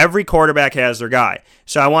 Every quarterback has their guy.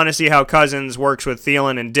 So I want to see how Cousins works with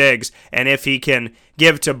Thielen and Diggs, and if he can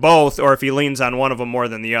give to both or if he leans on one of them more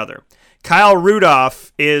than the other. Kyle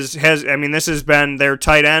Rudolph this has been their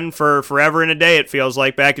tight end for forever and a day, it feels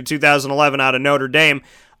like, back in 2011 out of Notre Dame.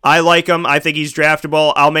 I like him. I think he's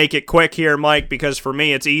draftable. I'll make it quick here, Mike, because for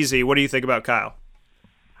me it's easy. What do you think about Kyle?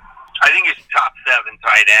 I think he's top 7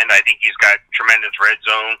 tight end. I think he's got tremendous red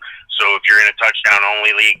zone. So if you're in a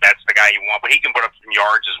touchdown-only league, that's the guy you want. But he can put up some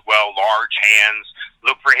yards as well, large hands.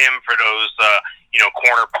 Look for him for those,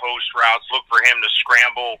 corner post routes. Look for him to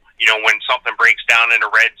scramble, when something breaks down in the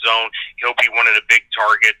red zone. He'll be one of the big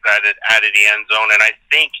targets out of the end zone. And I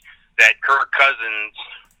think that Kirk Cousins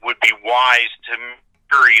would be wise to make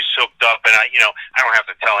sure he's hooked up. And I don't have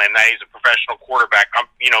to tell him that he's a professional quarterback. I'm,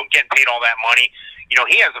 getting paid all that money.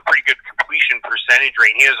 He has a pretty good completion percentage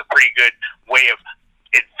rate. He has a pretty good way of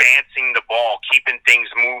advancing the ball, keeping things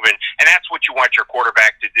moving, and that's what you want your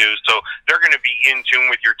quarterback to do. So they're going to be in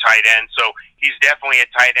tune with your tight end. So he's definitely a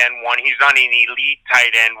tight end 1. He's not an elite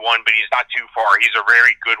tight end 1, but he's not too far. He's a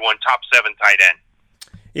very good one, top 7 tight end.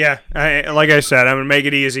 Yeah, like I said, I'm going to make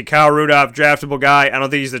it easy. Kyle Rudolph, draftable guy. I don't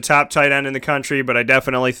think he's the top tight end in the country, but I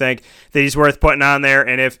definitely think that he's worth putting on there.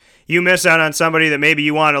 And if you miss out on somebody that maybe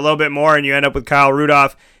you want a little bit more and you end up with Kyle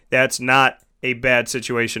Rudolph, that's not a bad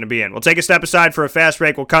situation to be in. We'll take a step aside for a fast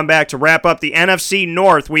break. We'll come back to wrap up the NFC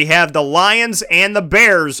North. We have the Lions and the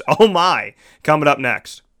Bears. Oh, my. Coming up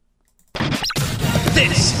next.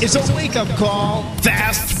 This is a wake-up call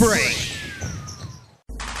fast break.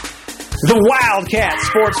 The Wildcat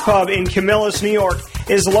Sports Pub in Camillus, New York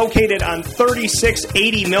is located on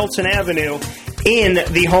 3680 Milton Avenue in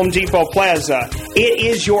the Home Depot Plaza. It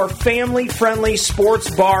is your family-friendly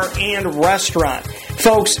sports bar and restaurant.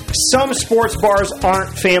 Folks, some sports bars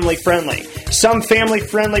aren't family-friendly. Some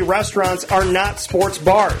family-friendly restaurants are not sports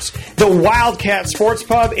bars. The Wildcat Sports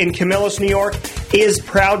Pub in Camillus, New York is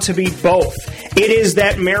proud to be both. It is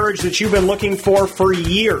that marriage that you've been looking for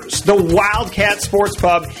years. The Wildcat Sports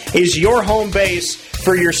Pub is your home base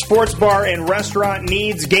for your sports bar and restaurant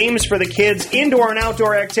needs, games for the kids, indoor and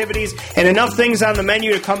outdoor activities, and enough things on the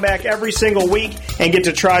menu to come back every single week and get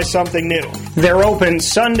to try something new. They're open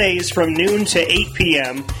Sundays from noon to 8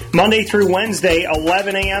 p.m., Monday through Wednesday,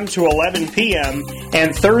 11 a.m. to 11 p.m.,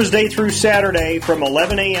 and Thursday through Saturday from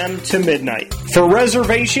 11 a.m. to midnight. For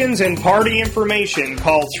reservations and party information,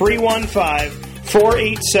 call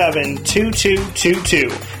 315-487-2222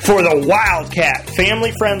 for the Wildcat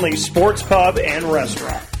family-friendly sports pub and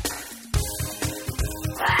restaurant.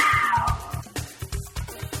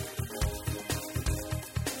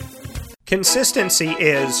 Consistency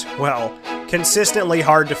is, consistently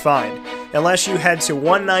hard to find. Unless you head to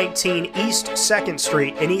 119 East 2nd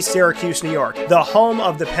Street in East Syracuse, New York, the home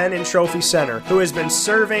of the Pen and Trophy Center, who has been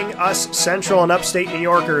serving us Central and Upstate New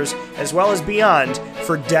Yorkers, as well as beyond,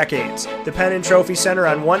 for decades. The Pen and Trophy Center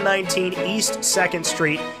on 119 East 2nd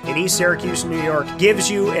Street in East Syracuse, New York, gives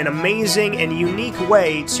you an amazing and unique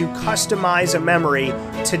way to customize a memory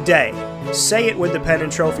today. Say it with the Pen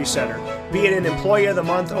and Trophy Center. Be it an Employee of the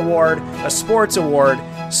Month award, a sports award,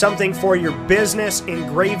 something for your business,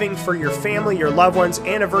 engraving for your family, your loved ones,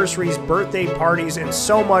 anniversaries, birthday parties, and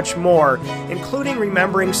so much more, including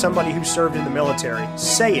remembering somebody who served in the military.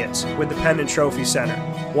 Say it with the Pen and Trophy Center.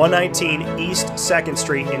 119 East 2nd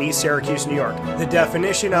Street in East Syracuse, New York. The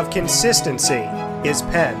definition of consistency is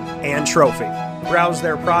pen and trophy. Browse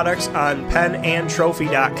their products on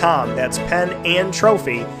penandtrophy.com. That's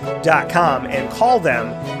penandtrophy.com, and call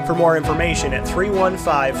them for more information at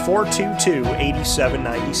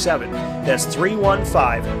 315-422-8797. That's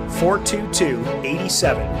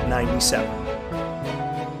 315-422-8797.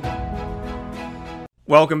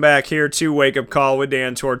 Welcome back here to Wake Up Call with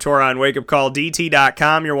Dan Tortora on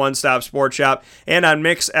wakeupcalldt.com, your one-stop sports shop, and on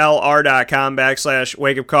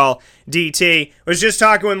mixlr.com/wakeupcalldt. Was just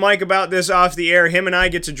talking with Mike about this off the air. Him and I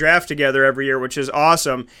get to draft together every year, which is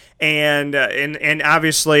awesome. And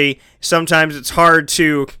obviously, sometimes it's hard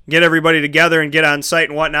to get everybody together and get on site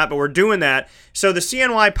and whatnot, but we're doing that. So the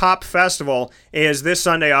CNY Pop Festival is this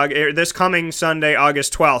coming Sunday,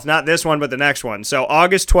 August 12th. Not this one, but the next one. So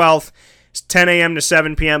August 12th. It's 10 a.m. to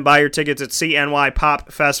 7 p.m. Buy your tickets at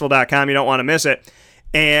cnypoppfestival.com. You don't want to miss it.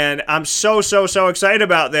 And I'm so excited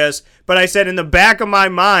about this. But I said in the back of my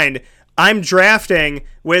mind, I'm drafting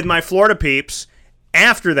with my Florida peeps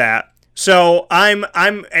after that. So I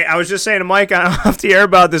was just saying to Mike off the air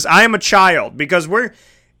about this. I am a child because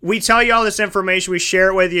we tell you all this information. We share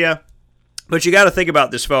it with you. But you got to think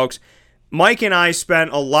about this, folks. Mike and I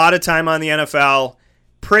spent a lot of time on the NFL,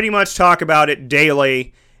 pretty much talk about it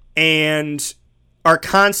daily, and are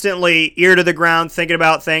constantly ear to the ground thinking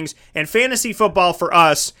about things. And fantasy football for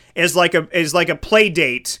us is like a play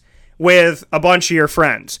date with a bunch of your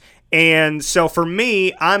friends. And so for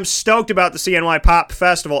me, I'm stoked about the CNY Pop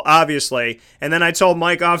Festival, obviously. And then I told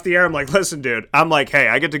Mike off the air, I'm like, listen, dude, I'm like, hey,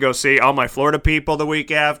 I get to go see all my Florida people the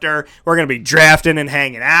week after. We're going to be drafting and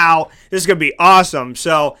hanging out. This is going to be awesome.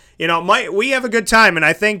 So, Mike, we have a good time. And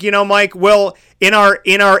I think, Mike, we'll, in our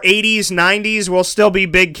 80s, 90s, we'll still be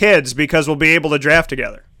big kids because we'll be able to draft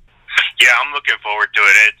together. Yeah, I'm looking forward to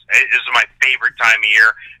it. This is my favorite time of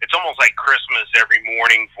year. It's almost like Christmas every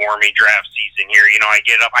morning for me, draft season here. I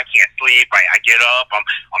get up, I can't sleep. I get up,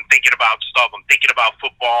 I'm thinking about stuff. I'm thinking about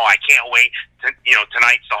football. I can't wait.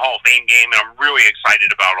 Tonight's the Hall of Fame game, and I'm really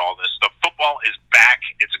excited about all this stuff. Football is back.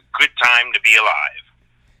 It's a good time to be alive.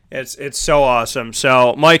 It's so awesome.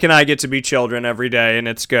 So Mike and I get to be children every day, and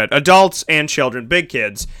it's good. Adults and children, big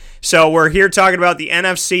kids. So we're here talking about the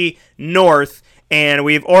NFC North. And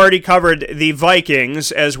we've already covered the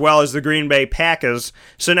Vikings as well as the Green Bay Packers.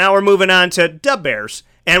 So now we're moving on to the Bears.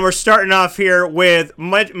 And we're starting off here with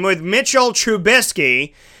Mitchell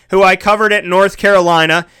Trubisky, who I covered at North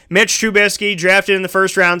Carolina. Mitch Trubisky, drafted in the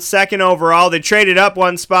first round, 2nd overall. They traded up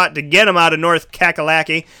one spot to get him out of North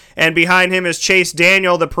Kakalaki. And behind him is Chase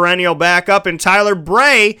Daniel, the perennial backup, and Tyler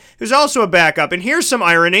Bray, who's also a backup. And here's some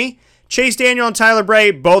irony. Chase Daniel and Tyler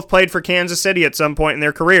Bray both played for Kansas City at some point in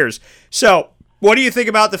their careers. So, what do you think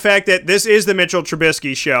about the fact that this is the Mitchell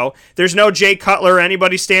Trubisky show? There's no Jay Cutler or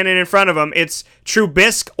anybody standing in front of him. It's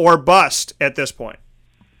Trubisky or bust at this point.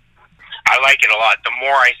 I like it a lot. The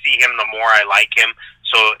more I see him, the more I like him.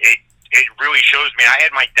 So it really shows me. I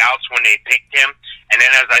had my doubts when they picked him, and then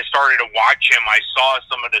as I started to watch him, I saw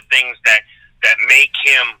some of the things that make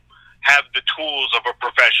him have the tools of a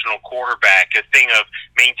professional quarterback, a thing of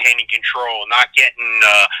maintaining control, not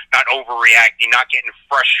overreacting, not getting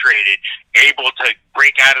frustrated, able to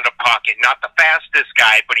break out of the pocket, not the fastest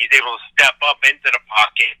guy, but he's able to step up into the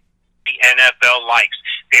pocket. The NFL likes.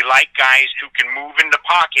 They like guys who can move in the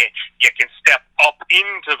pocket, yet can step up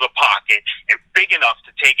into the pocket and big enough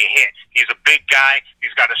to take a hit. He's a big guy.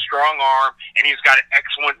 He's got a strong arm, and he's got an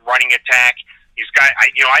excellent running attack. He's got,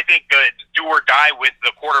 I think do or die with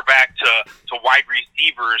the quarterback to wide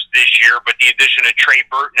receivers this year, but the addition of Trey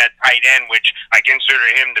Burton at tight end, which I consider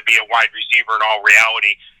him to be a wide receiver in all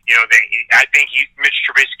reality. I think Mitch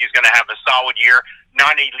Trubisky is going to have a solid year.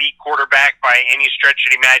 Not an elite quarterback by any stretch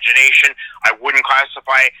of the imagination. I wouldn't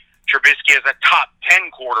classify Trubisky as a top 10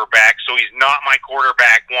 quarterback, so he's not my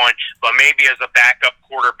quarterback one, but maybe as a backup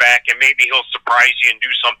quarterback, and maybe he'll surprise you and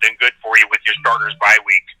do something good for you with your starters bye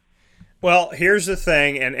week. Well, here's the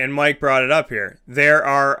thing, and Mike brought it up here. There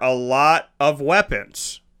are a lot of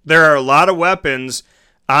weapons. There are a lot of weapons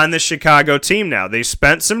on the Chicago team now. They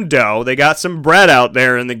spent some dough. They got some bread out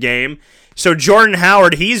there in the game. So Jordan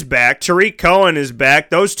Howard, he's back. Tariq Cohen is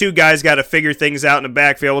back. Those two guys got to figure things out in the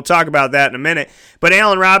backfield. We'll talk about that in a minute. But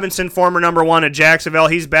Allen Robinson, former number 1 at Jacksonville,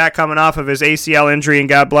 he's back coming off of his ACL injury, and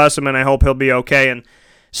God bless him, and I hope he'll be okay and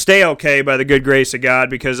stay okay by the good grace of God,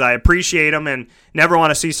 because I appreciate him and never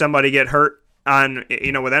want to see somebody get hurt on,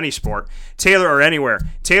 with any sport. Taylor or anywhere.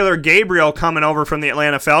 Taylor Gabriel coming over from the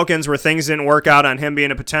Atlanta Falcons, where things didn't work out on him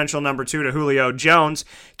being a potential number 2 to Julio Jones.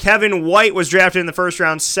 Kevin White was drafted in the first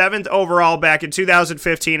round, 7th overall back in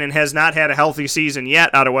 2015, and has not had a healthy season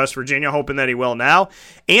yet out of West Virginia, hoping that he will now.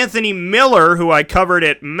 Anthony Miller, who I covered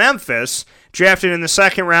at Memphis, drafted in the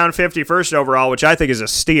 2nd round, 51st overall, which I think is a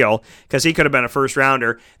steal because he could have been a first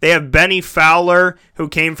rounder. They have Benny Fowler, who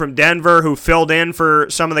came from Denver, who filled in for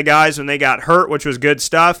some of the guys when they got hurt, which was good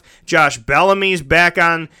stuff. Josh Bellamy's back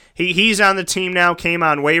on. He's on the team now, came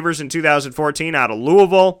on waivers in 2014 out of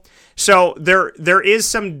Louisville. So there is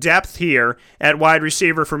some depth here at wide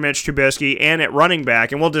receiver for Mitch Trubisky and at running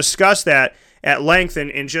back, and we'll discuss that at length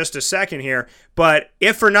in just a second here. But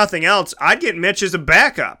if for nothing else, I'd get Mitch as a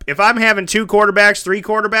backup. If I'm having 2 quarterbacks, 3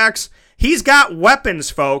 quarterbacks, he's got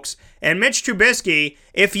weapons, folks. And Mitch Trubisky,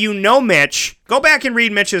 if you know Mitch, go back and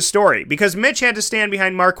read Mitch's story, because Mitch had to stand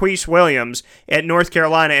behind Marquise Williams at North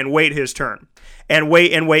Carolina and wait his turn. And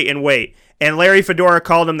wait and wait and wait. And Larry Fedora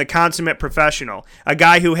called him the consummate professional, a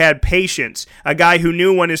guy who had patience, a guy who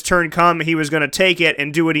knew when his turn come, he was going to take it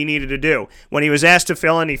and do what he needed to do. When he was asked to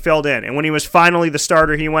fill in, he filled in. And when he was finally the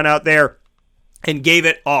starter, he went out there and gave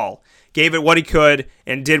it all, gave it what he could,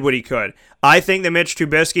 and did what he could. I think that Mitch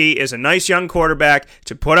Trubisky is a nice young quarterback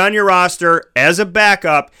to put on your roster as a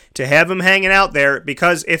backup, to have him hanging out there,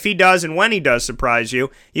 because if he does and when he does surprise you,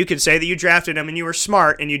 you can say that you drafted him and you were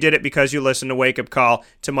smart and you did it because you listened to Wake Up Call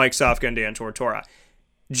to Mike Sofka and Dan Tortora.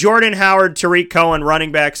 Jordan Howard, Tariq Cohen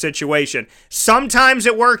running back situation. Sometimes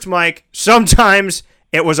it worked, Mike. Sometimes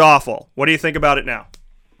it was awful. What do you think about it now?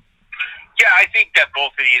 Yeah, I think that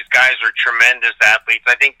both of these guys are tremendous athletes.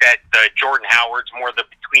 I think that Jordan Howard's more the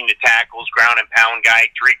between the tackles, ground and pound guy.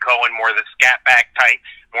 Tariq Cohen more the scat back type,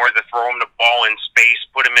 more the throw him the ball in space,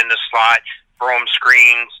 put him in the slot, throw him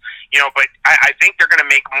screens. But I think they're going to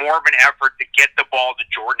make more of an effort to get the ball to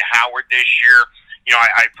Jordan Howard this year.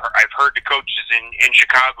 I've heard the coaches in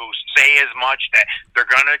Chicago say as much that they're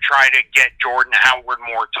going to try to get Jordan Howard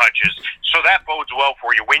more touches. So that bodes well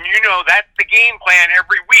for you. When you know that's the game plan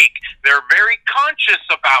every week, they're very conscious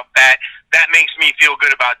about that. That makes me feel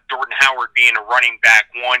good about Jordan Howard being a running back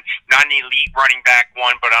one, not an elite running back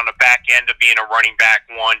one, but on the back end of being a running back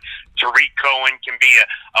one. Tariq Cohen can be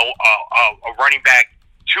a running back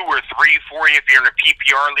 2 or 3 for you if you're in a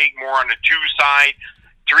PPR league, more on the 2 side.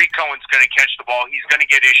 Tariq Cohen's going to catch the ball. He's going to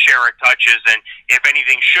get his share of touches, and if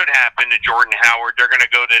anything should happen to Jordan Howard, they're going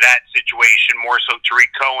to go to that situation, more so Tariq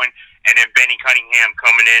Cohen, and then Benny Cunningham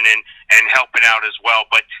coming in and helping out as well.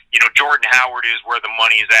 But, Jordan Howard is where the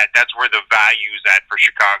money is at. That's where the value is at for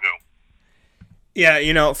Chicago.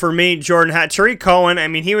 Yeah, for me, Tariq Cohen, I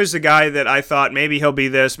mean, he was the guy that I thought maybe he'll be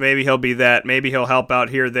this, maybe he'll be that, maybe he'll help out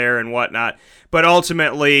here, there, and whatnot. But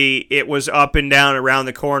ultimately, it was up and down around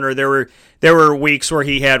the corner. There were weeks where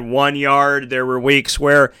he had 1 yard. There were weeks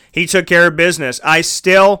where he took care of business. I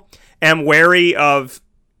still am wary of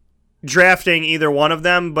drafting either one of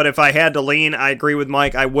them, but if I had to lean, I agree with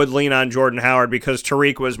Mike, I would lean on Jordan Howard because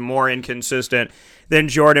Tariq was more inconsistent than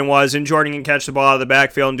Jordan was, and Jordan can catch the ball out of the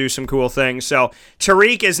backfield and do some cool things. So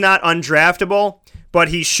Tariq is not undraftable, but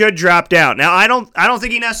he should drop down. Now, I don't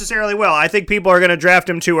think he necessarily will. I think people are going to draft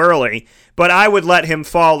him too early, but I would let him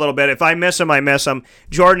fall a little bit. If I miss him, I miss him.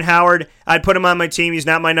 Jordan Howard, I'd put him on my team. He's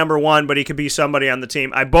not my number one, but he could be somebody on the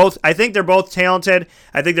team. I think they're both talented.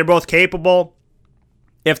 I think they're both capable.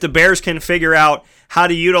 If the Bears can figure out how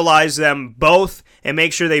to utilize them both and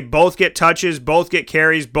make sure they both get touches, both get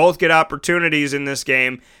carries, both get opportunities in this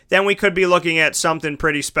game, then we could be looking at something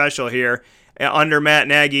pretty special here under Matt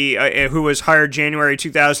Nagy, who was hired January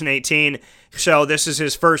 2018. So this is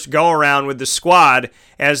his first go-around with the squad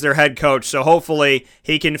as their head coach. So hopefully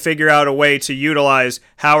he can figure out a way to utilize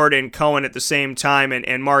Howard and Cohen at the same time,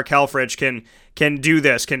 and Mark Helfrich can do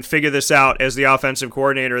this, can figure this out as the offensive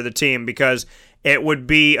coordinator of the team, because it would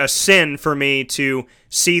be a sin for me to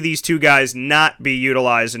see these two guys not be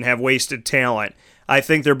utilized and have wasted talent. I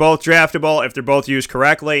think they're both draftable. If they're both used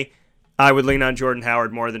correctly, I would lean on Jordan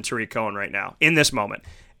Howard more than Tariq Cohen right now, in this moment.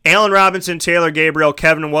 Allen Robinson, Taylor Gabriel,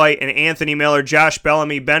 Kevin White, and Anthony Miller, Josh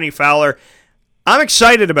Bellamy, Benny Fowler. I'm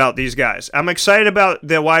excited about these guys. I'm excited about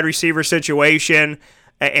the wide receiver situation.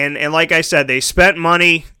 And like I said, they spent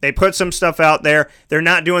money. They put some stuff out there. They're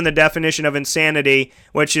not doing the definition of insanity,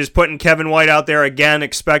 which is putting Kevin White out there again,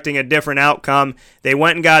 expecting a different outcome. They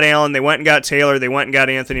went and got Allen. They went and got Taylor. They went and got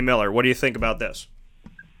Anthony Miller. What do you think about this?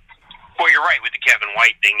 Well, you're right with the Kevin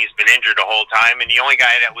White thing. He's been injured the whole time, and the only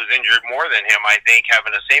guy that was injured more than him, I think,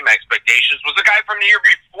 having the same expectations, was the guy from the year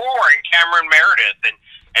before, and Cameron Meredith, and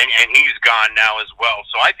he's gone now as well.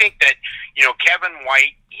 So I think that, Kevin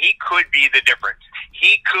White, he could be the difference.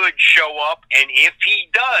 He could show up, and if he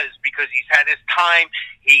does, because he's had his time,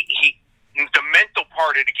 the mental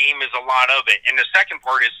part of the game is a lot of it, and the second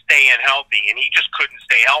part is staying healthy, and he just couldn't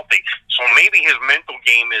stay healthy. So maybe his mental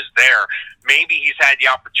game is there. Maybe he's had the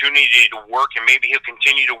opportunity to work, and maybe he'll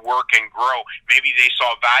continue to work and grow. Maybe they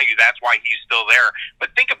saw value. That's why he's still there. But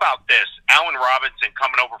think about this. Allen Robinson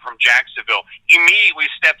coming over from Jacksonville immediately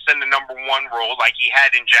steps in the number one role like he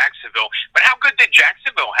had in Jacksonville. But how good did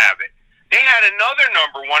Jacksonville have it? They had another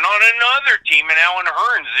number one on another team in Alan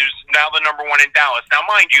Hearns, who's now the number one in Dallas. Now,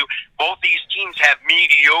 mind you, both these teams have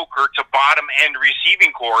mediocre to bottom-end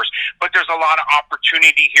receiving cores, but there's a lot of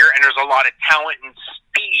opportunity here, and there's a lot of talent and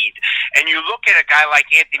speed. And you look at a guy like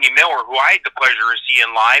Anthony Miller, who I had the pleasure of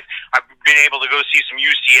seeing live. I've been able to go see some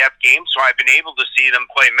UCF games, so I've been able to see them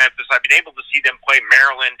play Memphis. I've been able to see them play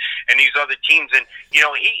Maryland and these other teams. And,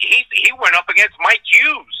 he went up against Mike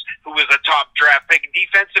Hughes, who was a top draft pick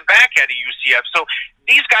defensive back out of UCF. So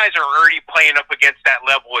these guys are already playing up against that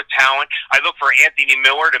level of talent. I look for Anthony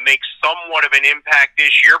Miller to make somewhat of an impact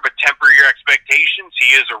this year, but temper your expectations.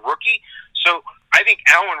 He is a rookie. So I think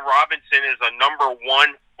Allen Robinson is a number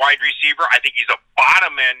one wide receiver. I think he's a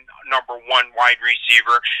bottom-end number one wide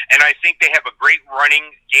receiver. And I think they have a great running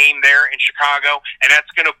game there in Chicago, and that's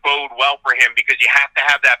going to bode well for him because you have to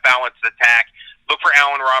have that balanced attack. Look for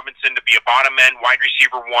Allen Robinson to be a bottom-end wide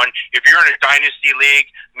receiver one. If you're in a dynasty league,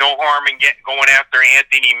 no harm in going after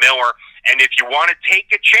Anthony Miller. And if you want to take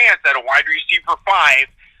a chance at a wide receiver 5,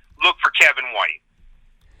 look for Kevin White.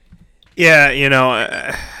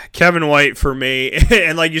 Yeah, Kevin White for me,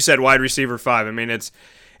 and like you said, wide receiver 5. I mean, it's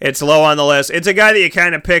It's low on the list. It's a guy that you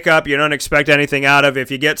kind of pick up. You don't expect anything out of. If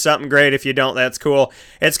you get something, great. If you don't, that's cool.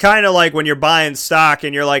 It's kind of like when you're buying stock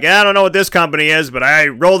and you're like, I don't know what this company is, but I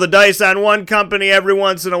roll the dice on one company every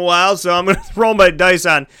once in a while, so I'm going to roll my dice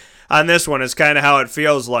on this one. It's kind of how it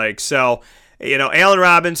feels like. So, Allen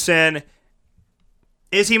Robinson,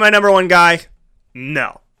 is he my number one guy?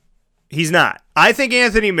 No, he's not. I think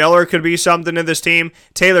Anthony Miller could be something to this team.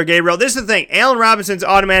 Taylor Gabriel. This is the thing. Allen Robinson's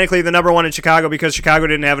automatically the number one in Chicago because Chicago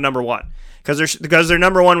didn't have a number one. Because their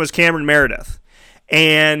number one was Cameron Meredith.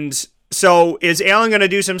 And so is Allen going to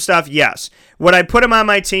do some stuff? Yes. Would I put him on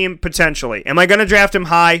my team? Potentially. Am I going to draft him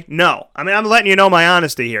high? No. I mean, I'm letting you know my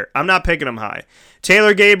honesty here. I'm not picking him high.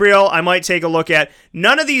 Taylor Gabriel, I might take a look at.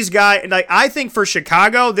 None of these guys, I think for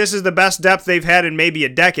Chicago, this is the best depth they've had in maybe a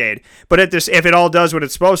decade. But if it all does what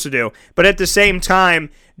it's supposed to do. But at the same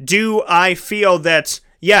time, do I feel that,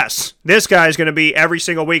 yes, this guy is going to be every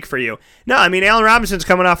single week for you? No, I mean, Allen Robinson's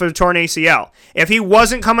coming off of a torn ACL. If he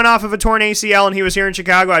wasn't coming off of a torn ACL and he was here in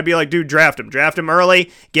Chicago, I'd be like, dude, draft him. Draft him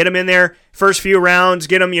early. Get him in there first few rounds.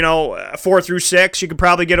 Get him, 4 through 6. You could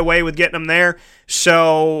probably get away with getting him there.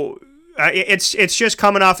 So it's just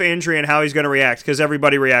coming off of injury and how he's going to react because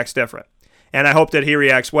everybody reacts different. And I hope that he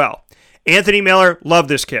reacts well. Anthony Miller, love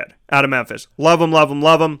this kid out of Memphis. Love him, love him,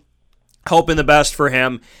 love him. Hoping the best for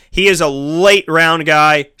him. He is a late round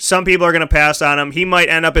guy. Some people are going to pass on him. He might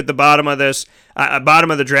end up at the bottom of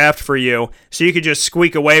the draft for you. So you could just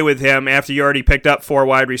squeak away with him after you already picked up 4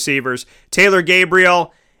 wide receivers. Taylor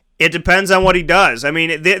Gabriel, it depends on what he does. I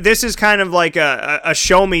mean, this is kind of like a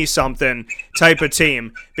show me something type of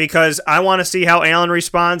team because I want to see how Allen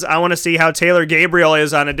responds. I want to see how Taylor Gabriel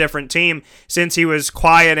is on a different team since he was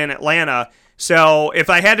quiet in Atlanta. So if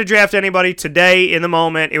I had to draft anybody today in the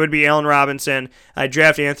moment, it would be Allen Robinson. I'd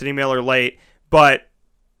draft Anthony Miller late. But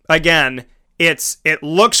again, it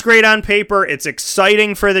looks great on paper. It's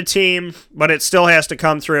exciting for the team, but it still has to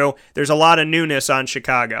come through. There's a lot of newness on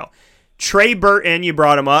Chicago. Trey Burton, you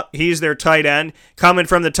brought him up. He's their tight end. Coming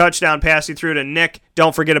from the touchdown pass he threw to Nick,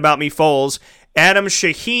 don't forget about me, Foles. Adam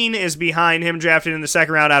Shaheen is behind him, drafted in the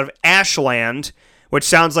second round out of Ashland, which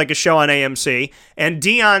sounds like a show on AMC. And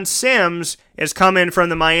Deion Sims is coming from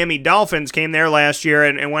the Miami Dolphins, came there last year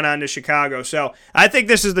and went on to Chicago. So I think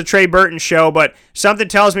this is the Trey Burton show, but something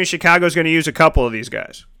tells me Chicago's going to use a couple of these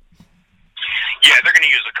guys. Yeah, they're going to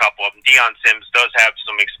use a couple of them. Deion Sims does have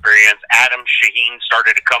some experience. Adam Shaheen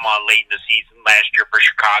started to come on late in the season last year for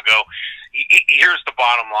Chicago. Here's the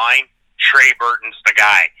bottom line. Trey Burton's the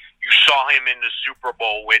guy. You saw him in the Super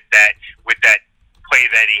Bowl with that play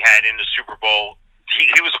that he had in the Super Bowl.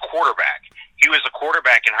 He was a quarterback. He was a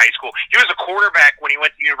quarterback in high school. He was a quarterback when he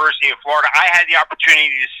went to the University of Florida. I had the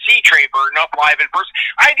opportunity to see Trey Burton up live in person.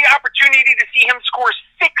 I had the opportunity to see him score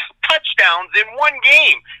 6 touchdowns in one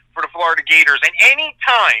game for the Florida Gators. And any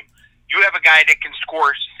time you have a guy that can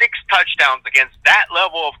score 6 touchdowns against that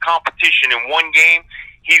level of competition in one game,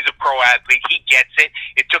 he's a pro athlete. He gets it.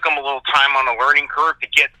 It took him a little time on the learning curve to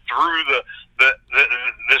get through the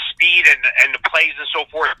speed and the plays and so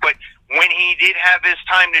forth. But when he did have his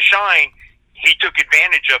time to shine, he took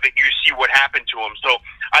advantage of it. You see what happened to him. So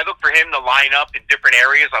I look for him to line up in different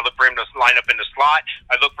areas. I look for him to line up in the slot.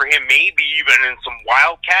 I look for him maybe even in some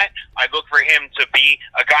wildcat. I look for him to be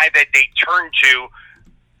a guy that they turn to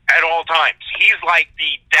at all times. He's like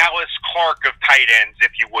the Dallas Clark of tight ends,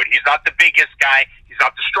 if you would. He's not the biggest guy. He's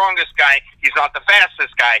not the strongest guy. He's not the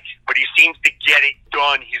fastest guy, but he seems to get it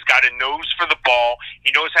done. He's got a nose for the ball.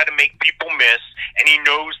 He knows how to make people miss, and he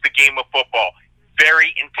knows the game of football.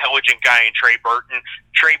 Very intelligent guy in Trey Burton.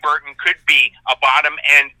 Trey Burton could be a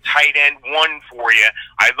bottom-end tight end 1 for you.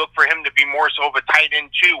 I look for him to be more so of a tight end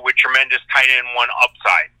 2 with tremendous tight end 1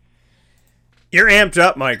 upside. You're amped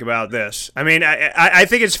up, Mike, about this. I mean, I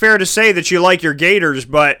think it's fair to say that you like your Gators,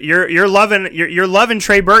 but you're loving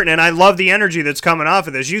Trey Burton, and I love the energy that's coming off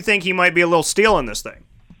of this. You think he might be a little steal in this thing?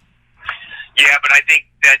 Yeah, but I think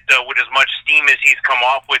that with as much steam as he's come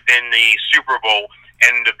off with in the Super Bowl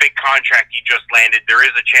and the big contract he just landed, there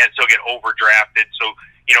is a chance he'll get overdrafted. So,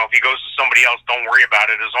 if he goes to somebody else, don't worry about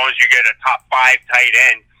it. As long as you get a top 5 tight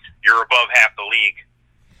end, you're above half the league.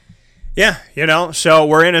 Yeah, so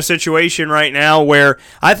we're in a situation right now where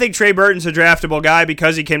I think Trey Burton's a draftable guy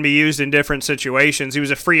because he can be used in different situations. He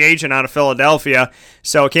was a free agent out of Philadelphia,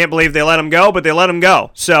 so I can't believe they let him go, but they let him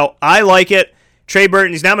go. So I like it. Trey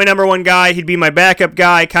Burton, he's not my number 1 guy. He'd be my backup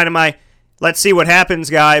guy, kind of my let's see what happens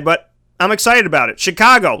guy, but I'm excited about it.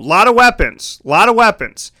 Chicago, a lot of weapons.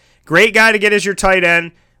 Great guy to get as your tight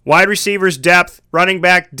end. Wide receivers depth, running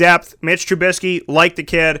back depth. Mitch Trubisky, like the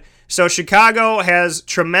kid. So Chicago has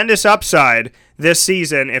tremendous upside this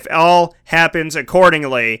season if all happens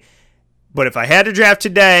accordingly. But if I had to draft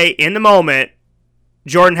today, in the moment,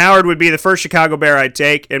 Jordan Howard would be the first Chicago Bear I'd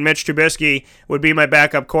take, and Mitch Trubisky would be my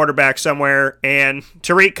backup quarterback somewhere. And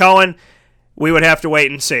Tariq Cohen, we would have to wait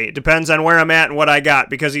and see. It depends on where I'm at and what I got,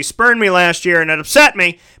 because he spurned me last year and it upset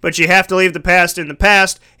me, but you have to leave the past in the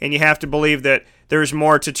past, and you have to believe that there's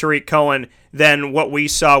more to Tariq Cohen than what we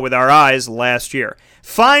saw with our eyes last year.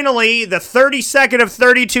 Finally, the 32nd of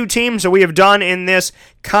 32 teams that we have done in this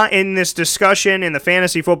discussion in the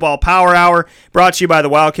Fantasy Football Power Hour, brought to you by the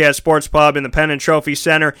Wildcat Sports Pub in the Penn and Trophy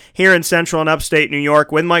Center here in Central and Upstate New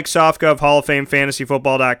York, with Mike Sofka of Hall of Fame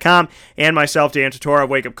FantasyFootball.com and myself, Dan Tortora of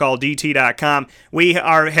WakeUpCallDT.com. We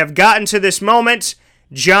have gotten to this moment.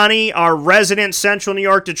 Johnny, our resident Central New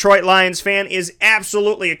York Detroit Lions fan, is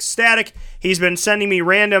absolutely ecstatic. He's been sending me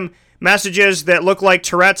random messages that look like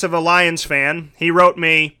Tourette's of a Lions fan. He wrote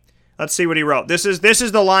me, let's see what he wrote. This is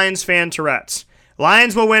the Lions fan Tourette's.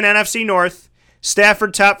 Lions will win NFC North.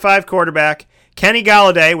 Stafford top 5 quarterback. Kenny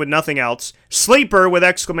Golladay with nothing else. Sleeper with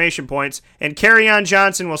exclamation points. And Kerryon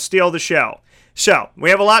Johnson will steal the show. So, we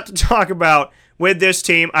have a lot to talk about with this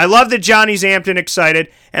team. I love that Johnny's amped and excited.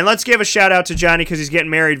 And let's give a shout out to Johnny because he's getting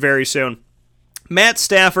married very soon. Matt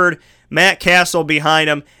Stafford, Matt Castle behind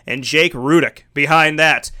him, and Jake Rudick behind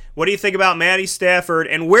that. What do you think about Matty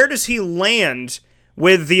Stafford, and where does he land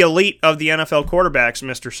with the elite of the NFL quarterbacks,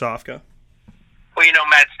 Mr. Sofka? Well,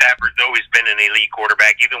 Matt Stafford's always been an elite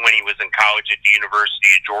quarterback, even when he was in college at the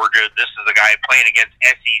University of Georgia. This is a guy playing against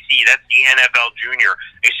SEC. That's the NFL junior.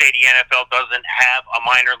 They say the NFL doesn't have a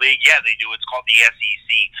minor league. Yeah, they do. It's called the SEC.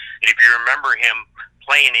 And if you remember him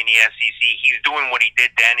playing in the SEC, he's doing what he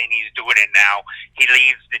did then, and he's doing it now. He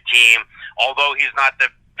leads the team. Although he's not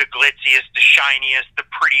the glitziest, the shiniest, the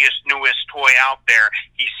prettiest, newest toy out there,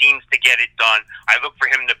 he seems to get it done. I look for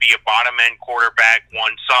him to be a bottom-end quarterback,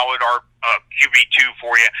 one solid QB2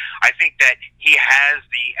 for you. I think that he has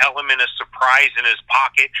the element of surprise in his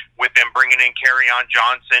pocket with them bringing in Kerryon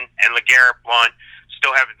Johnson and LeGarrette Blount,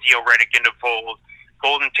 still having Theo Riddick in the fold.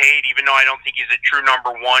 Golden Tate, even though I don't think he's a true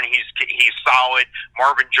number one, he's solid.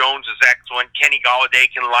 Marvin Jones is excellent. Kenny Golladay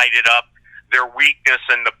can light it up. Their weakness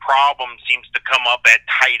and the problem seems to come up at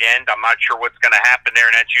tight end. I'm not sure what's going to happen there,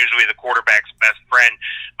 and that's usually the quarterback's best friend.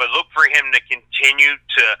 But look for him to continue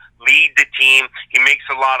to lead the team. He makes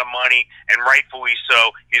a lot of money, and rightfully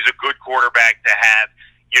so. He's a good quarterback to have.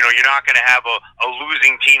 You're not going to have a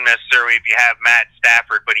losing team necessarily if you have Matt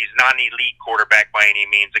Stafford, but he's not an elite quarterback by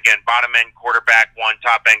any means. Again, bottom-end quarterback 1,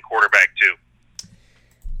 top-end quarterback 2.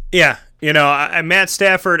 Yeah, Matt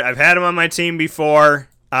Stafford, I've had him on my team before.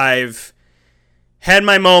 I've had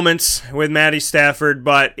my moments with Matty Stafford,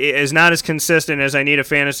 but it is not as consistent as I need a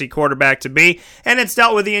fantasy quarterback to be, and it's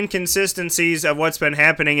dealt with the inconsistencies of what's been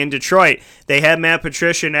happening in Detroit. They have Matt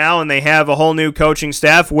Patricia now, and they have a whole new coaching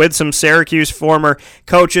staff with some Syracuse former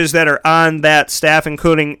coaches that are on that staff,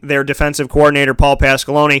 including their defensive coordinator, Paul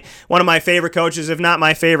Pasqualoni, one of my favorite coaches, if not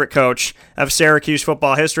my favorite coach of Syracuse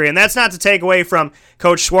football history. And that's not to take away from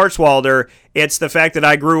Coach Schwartzwalder. It's the fact that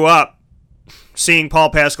I grew up seeing Paul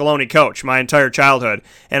Pasqualoni coach my entire childhood,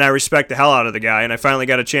 and I respect the hell out of the guy, and I finally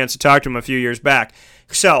got a chance to talk to him a few years back.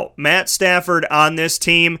 So, Matt Stafford on this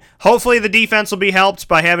team. Hopefully the defense will be helped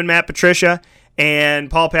by having Matt Patricia and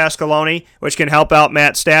Paul Pasqualoni, which can help out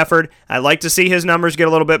Matt Stafford. I'd like to see his numbers get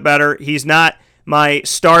a little bit better. He's not my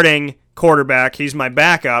starting quarterback. He's my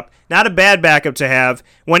backup. Not a bad backup to have.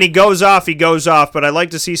 When he goes off, but I'd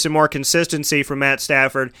like to see some more consistency from Matt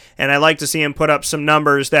Stafford, and I'd like to see him put up some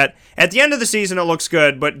numbers that at the end of the season it looks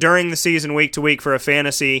good, but during the season, week to week for a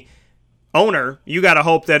fantasy owner, you got to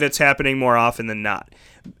hope that it's happening more often than not.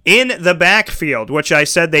 In the backfield, which I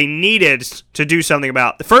said they needed to do something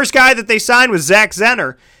about, the first guy that they signed was Zach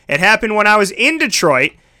Zenner. It happened when I was in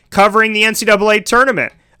Detroit covering the NCAA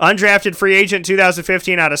tournament. Undrafted free agent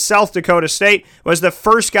 2015 out of South Dakota State, was the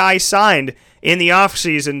first guy signed in the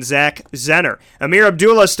offseason, Zach Zenner. Amir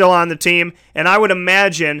Abdullah is still on the team, and I would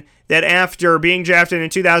imagine that after being drafted in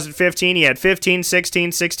 2015, he had 15,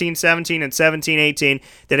 16, 16, 17, and 17, 18,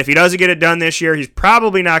 that if he doesn't get it done this year, he's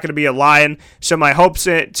probably not going to be a Lion. So my hopes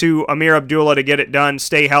to Amir Abdullah to get it done,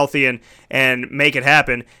 stay healthy, and make it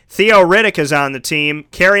happen. Theo Riddick is on the team.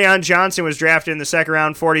 Kerryon Johnson was drafted in the second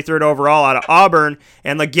round, 43rd overall out of Auburn,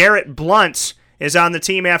 and LeGarrette Blount is on the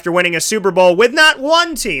team after winning a Super Bowl with not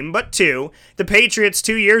one team, but two, the Patriots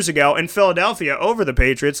 2 years ago, and Philadelphia over the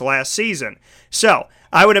Patriots last season. So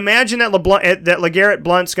I would imagine that LeGarrette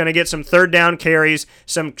Blount's going to get some third down carries,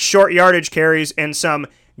 some short yardage carries, and some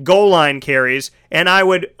goal line carries. And I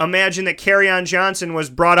would imagine that Kerryon Johnson was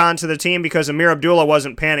brought onto the team because Amir Abdullah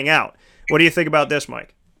wasn't panning out. What do you think about this,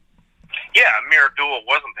 Mike? Yeah, Amir Abdullah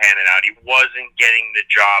wasn't panning out. He wasn't getting the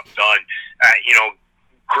job done.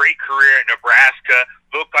 great career at Nebraska.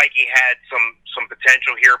 Looked like he had some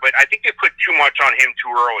potential here, but I think they put too much on him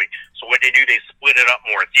too early. So what they do, they split it up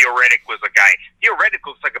more. Theo Riddick was a guy. Theo Riddick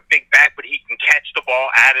looks like a big back, but he can catch the ball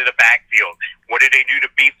out of the backfield. What did they do to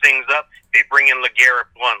beef things up? They bring in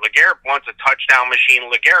LeGarrette Blount. LeGarrette Blount's a touchdown machine.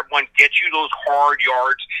 LeGarrette Blount gets you those hard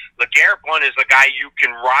yards. LeGarrette Blount is the guy you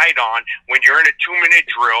can ride on when you're in a 2-minute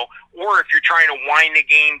drill, or if you're trying to wind the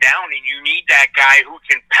game down and you need that guy who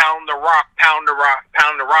can pound the rock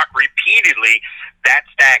repeatedly. That's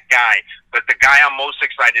that guy. But the guy I'm most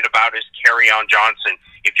excited about is Kerryon Johnson.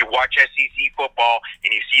 If you watch SEC football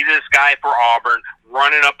and you see this guy for Auburn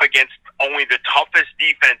running up against only the toughest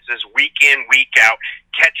defenses week in, week out,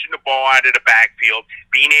 catching the ball out of the backfield,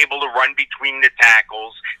 being able to run between the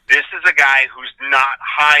tackles, this is a guy who's not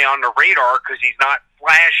high on the radar because he's not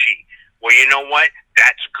flashy. Well, you know what?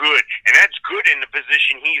 That's good. And that's good in the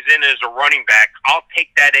position he's in as a running back. I'll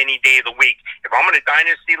take that any day of the week. If I'm in a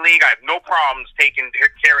dynasty league, I have no problems taking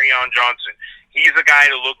Kerryon Johnson. He's the guy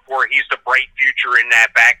to look for. He's the bright future in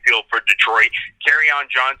that backfield for Detroit. Kerryon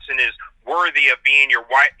Johnson is worthy of being your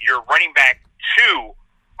running back 2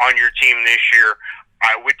 on your team this year.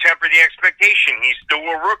 I would temper the expectation. He's still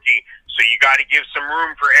a rookie, so you got to give some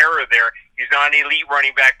room for error there. He's not an elite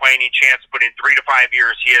running back by any chance, but in 3 to 5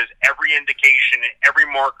 years, he has every indication and every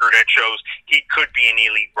marker that shows he could be an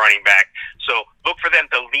elite running back. So look for them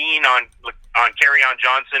to lean on Kerryon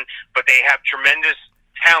Johnson, but they have tremendous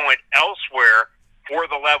talent elsewhere for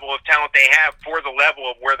the level of talent they have, for the level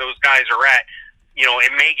of where those guys are at. You know,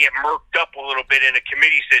 it may get murked up a little bit in a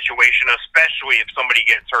committee situation, especially if somebody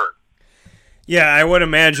gets hurt. Yeah, I would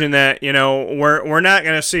imagine that, we're not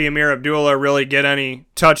going to see Ameer Abdullah really get any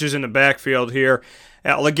touches in the backfield here.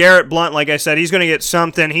 LeGarrette Blount, like I said, he's going to get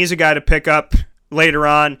something. He's a guy to pick up later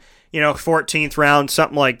on, 14th round,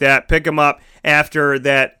 something like that. Pick him up after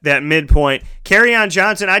that midpoint. Kerryon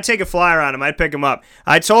Johnson, I'd take a flyer on him. I'd pick him up.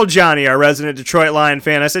 I told Johnny, our resident Detroit Lion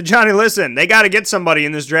fan, I said, Johnny, listen, they got to get somebody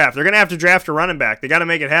in this draft. They're going to have to draft a running back. They got to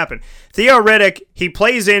make it happen. Theo Riddick, he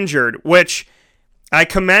plays injured, which I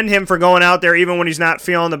commend him for going out there even when he's not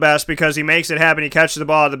feeling the best because he makes it happen. He catches the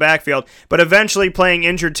ball out of the backfield, but eventually playing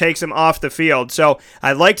injured takes him off the field. So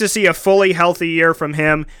I'd like to see a fully healthy year from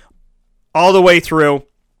him all the way through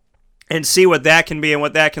and see what that can be and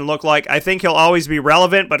what that can look like. I think he'll always be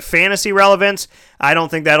relevant, but fantasy relevance, I don't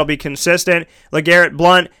think that'll be consistent. LeGarrette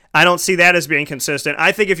Blount, I don't see that as being consistent.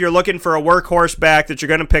 I think if you're looking for a workhorse back that you're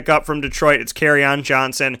going to pick up from Detroit, it's Kerryon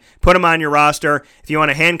Johnson. Put him on your roster. If you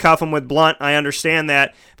want to handcuff him with Blount, I understand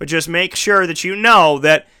that. But just make sure that you know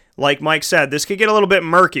that, like Mike said, this could get a little bit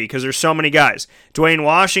murky because there's so many guys. Dwayne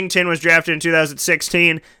Washington was drafted in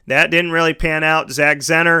 2016. That didn't really pan out. Zach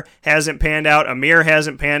Zenner hasn't panned out. Ameer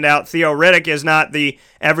hasn't panned out. Theo Riddick is not the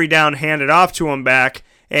every down handed off to him back.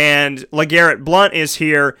 And LeGarrette Blount is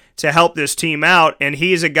here to help this team out, and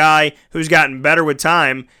he's a guy who's gotten better with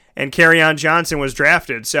time, and Kerryon Johnson was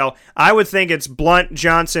drafted. So I would think it's Blount,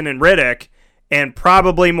 Johnson, and Riddick, and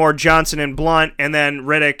probably more Johnson and Blount, and then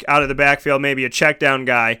Riddick out of the backfield, maybe a check down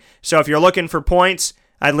guy. So if you're looking for points,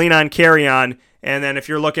 I'd lean on Kerryon, and then if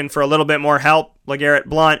you're looking for a little bit more help, LeGarrette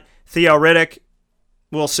Blount, Theo Riddick,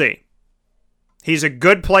 we'll see. He's a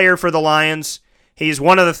good player for the Lions. He's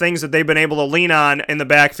one of the things that they've been able to lean on in the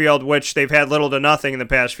backfield, which they've had little to nothing in the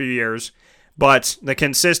past few years. But the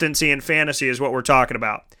consistency in fantasy is what we're talking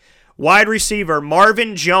about. Wide receiver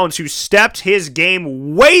Marvin Jones, who stepped his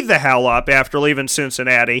game way the hell up after leaving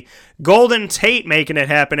Cincinnati. Golden Tate making it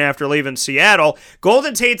happen after leaving Seattle.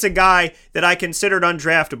 Golden Tate's a guy that I considered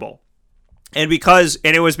undraftable. And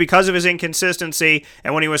it was because of his inconsistency,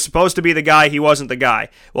 and when he was supposed to be the guy, he wasn't the guy.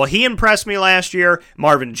 Well, he impressed me last year.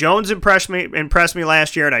 Marvin Jones impressed me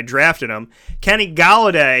last year, and I drafted him. Kenny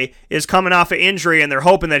Golladay is coming off an injury, and they're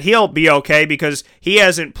hoping that he'll be okay because he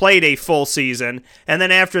hasn't played a full season. And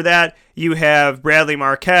then after that, you have Bradley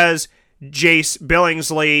Marquez, Jace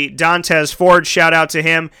Billingsley, Dontez Ford, shout out to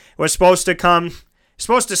him, was supposed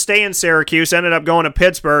to stay in Syracuse, ended up going to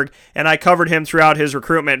Pittsburgh, and I covered him throughout his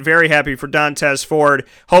recruitment. Very happy for Dontez Ford.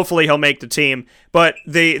 Hopefully he'll make the team. But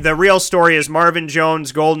the real story is Marvin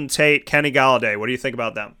Jones, Golden Tate, Kenny Golladay. What do you think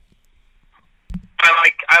about them? I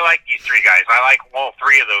like these three guys. I like all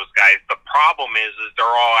three of those guys. The problem is they're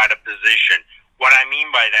all out of position. What I mean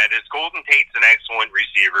by that is Golden Tate's an excellent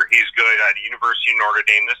receiver. He's good at the University of Notre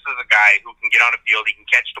Dame. This is a guy who can get on the field. He can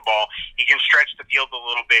catch the ball. He can stretch the field a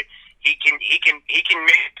little bit. He can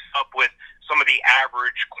mix up with some of the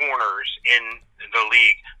average corners in the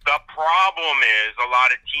league. The problem is a lot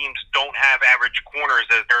of teams don't have average corners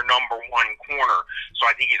as their number one corner. So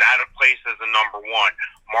I think he's out of place as a number one.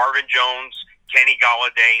 Marvin Jones, Kenny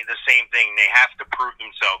Golladay, the same thing. They have to prove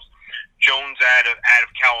themselves. Jones out of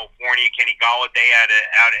California, Kenny Galladay out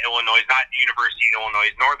of Illinois, not the University of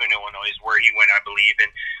Illinois, Northern Illinois, where he went, I believe.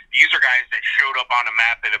 And these are guys that showed up on a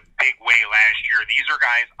map in a big way last year. These are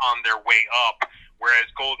guys on their way up, whereas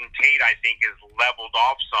Golden Tate, I think, is leveled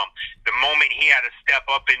off some. The moment he had to step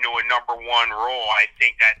up into a number one role, I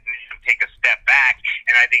think that made him take a step back.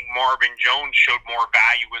 And I think Marvin Jones showed more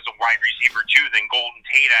value as a wide receiver 2 than Golden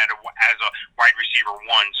Tate as a wide receiver 1.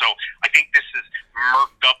 So I think this is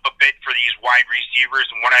murked up a bit for these wide receivers.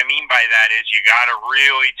 And what I mean by that is you got to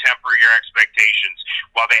really temper your expectations.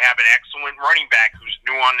 While they have an excellent running back who's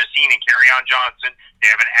new on the scene in Kerryon Johnson, they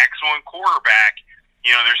have an excellent quarterback.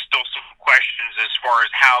 There's still some questions as far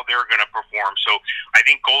as how they're going to perform. So I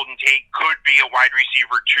think Golden Tate could be a wide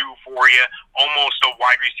receiver 2 for you, almost a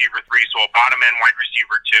wide receiver 3, so a bottom-end wide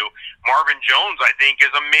receiver 2. Marvin Jones, I think,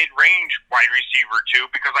 is a mid-range wide receiver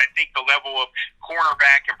 2 because I think the level of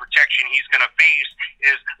cornerback and protection he's going to face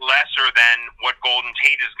is lesser than what Golden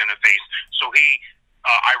Tate is going to face. So he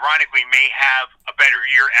ironically may have a better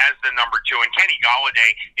year as the number 2. And Kenny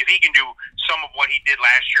Galladay, if he can do some of what he did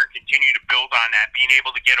last year, continue to build on that, being able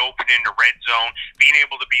to get open in the red zone, being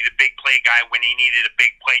able to be the big play guy when he needed a big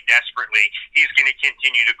play desperately, he's going to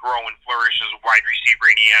continue to grow and flourish as a wide receiver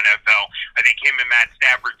in the NFL. I think him and Matt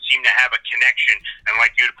Stafford seem to have a connection. And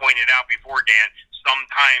like you had pointed out before, Dan,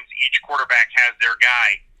 sometimes each quarterback has their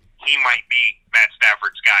guy. He might be Matt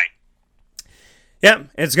Stafford's guy. Yeah,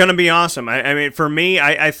 it's going to be awesome. I mean, for me,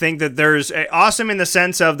 I think that there's awesome in the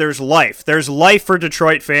sense of there's life. There's life for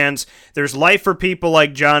Detroit fans. There's life for people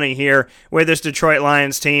like Johnny here with this Detroit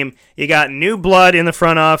Lions team. You got new blood in the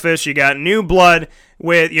front office. You got new blood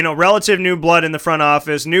with, relative new blood in the front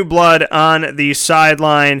office, new blood on the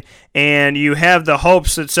sideline, and you have the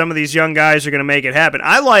hopes that some of these young guys are going to make it happen.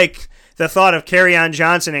 I like the thought of Kerryon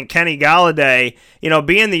Johnson and Kenny Galladay,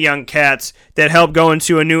 being the young cats that help go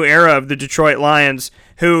into a new era of the Detroit Lions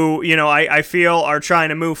who, I feel are trying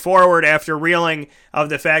to move forward after reeling of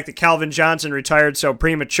the fact that Calvin Johnson retired so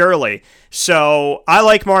prematurely. So I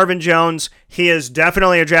like Marvin Jones. He is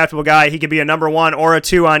definitely a draftable guy. He could be a number 1 or a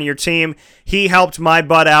 2 on your team. He helped my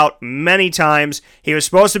butt out many times. He was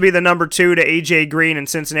supposed to be the number 2 to A.J. Green in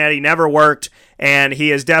Cincinnati. Never worked, and he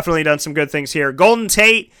has definitely done some good things here. Golden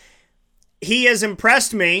Tate, he has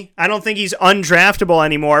impressed me. I don't think he's undraftable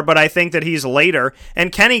anymore, but I think that he's later.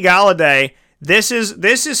 And Kenny Galladay, this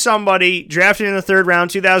is somebody drafted in the 3rd round,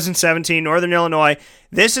 2017, Northern Illinois.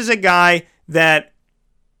 This is a guy that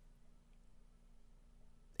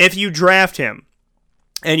if you draft him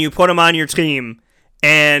and you put him on your team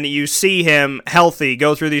and you see him healthy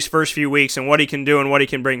go through these first few weeks and what he can do and what he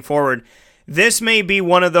can bring forward, this may be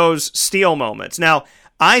one of those steal moments. Now,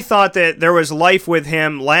 I thought that there was life with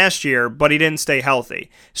him last year, but he didn't stay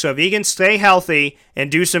healthy. So if he can stay healthy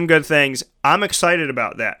and do some good things, I'm excited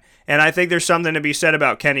about that. And I think there's something to be said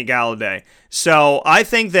about Kenny Galladay. So I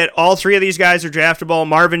think that all 3 of these guys are draftable.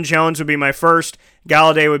 Marvin Jones would be my first,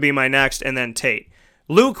 Galladay would be my next, and then Tate.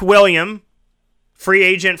 Luke William, free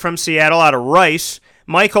agent from Seattle out of Rice.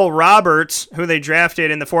 Michael Roberts, who they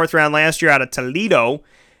drafted in the 4th round last year out of Toledo.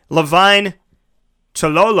 Levine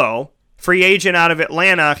Tololo, free agent out of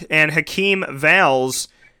Atlanta, and Hakeem Valls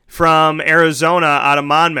from Arizona out of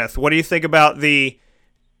Monmouth. What do you think about the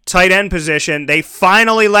tight end position? They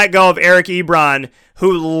finally let go of Eric Ebron,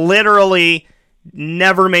 who literally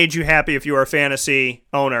never made you happy if you were a fantasy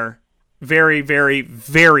owner. Very, very,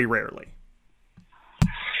 very rarely.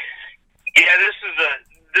 Yeah,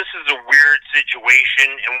 this is a weird situation,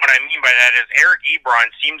 and what I mean by that is Eric Ebron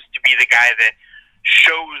seems to be the guy that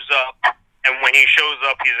shows up. And when he shows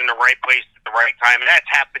up, he's in the right place at the right time. And that's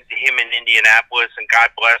happened to him in Indianapolis, and God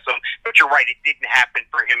bless him. But you're right, it didn't happen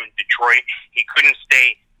for him in Detroit. He couldn't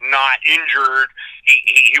stay not injured.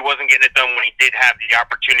 He wasn't getting it done when he did have the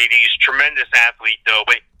opportunity. He's a tremendous athlete, though.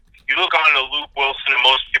 But you look on to Luke Wilson, and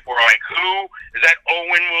most people are like, who? Is that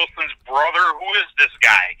Owen Wilson's brother? Who is this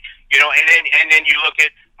guy? And then you look at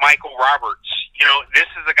Michael Roberts. This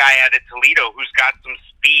is a guy out of Toledo who's got some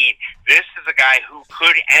speed. This is a guy who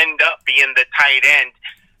could end up being the tight end.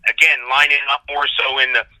 Again, lining up more so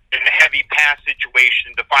in the heavy pass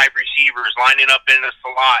situation, the 5 receivers, lining up in the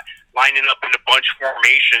slot, lining up in the bunch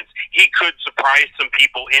formations. He could surprise some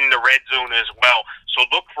people in the red zone as well. So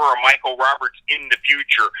look for a Michael Roberts in the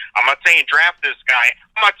future. I'm not saying draft this guy.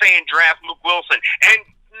 I'm not saying draft Luke Wilson. And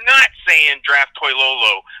not saying draft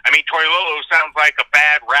Toilolo. I mean, Toilolo sounds like a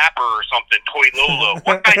bad rapper or something. Toilolo.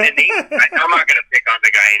 What kind of name? I'm not going to pick on the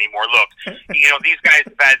guy anymore. Look, these guys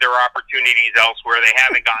have had their opportunities elsewhere. They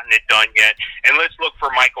haven't gotten it done yet. And let's look for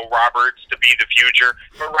Michael Roberts to be the future.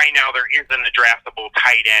 But right now, there isn't a draftable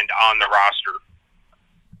tight end on the roster.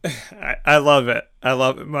 I love it. I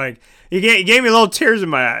love it, Mike. You gave me little tears in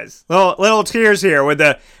my eyes. Little tears here with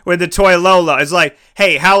the Toy Lolo. It's like,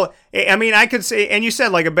 hey, I could say, and you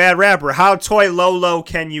said like a bad rapper, how Toy Lolo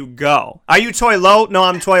can you go? Are you Toy Low? No,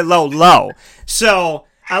 I'm Toy Lolo. So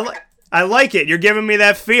I like it. You're giving me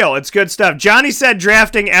that feel. It's good stuff. Johnny said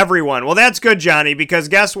drafting everyone. Well, that's good, Johnny, because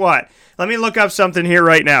guess what? Let me look up something here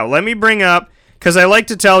right now. Let me bring up, because I like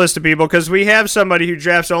to tell this to people, because we have somebody who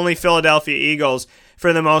drafts only Philadelphia Eagles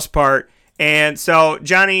for the most part. And so,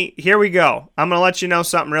 Johnny, here we go. I'm going to let you know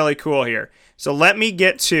something really cool here. So let me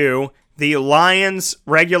get to the Lions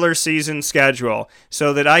regular season schedule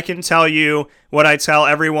so that I can tell you what I tell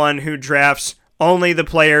everyone who drafts only the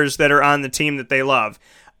players that are on the team that they love.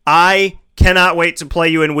 I cannot wait to play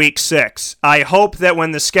you in Week 6. I hope that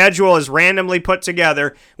when the schedule is randomly put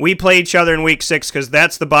together, we play each other in Week 6 because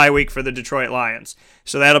that's the bye week for the Detroit Lions.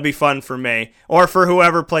 So that'll be fun for me or for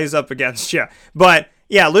whoever plays up against you. But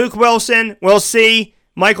yeah, Luke Wilson, we'll see.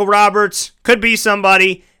 Michael Roberts, could be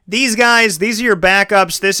somebody. These guys, these are your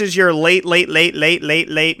backups. This is your late.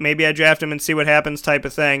 Maybe I draft him and see what happens type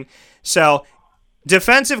of thing. So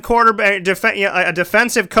defensive quarterback, a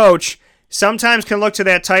defensive coach sometimes can look to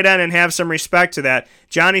that tight end and have some respect to that.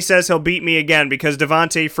 Johnny says he'll beat me again because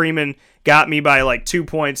Devontae Freeman got me by like 2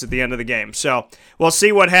 points at the end of the game. So we'll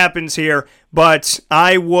see what happens here. But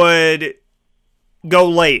I would go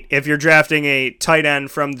late if you're drafting a tight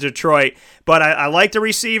end from Detroit. But I like the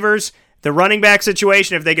receivers. The running back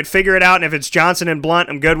situation, if they could figure it out, and if it's Johnson and Blunt,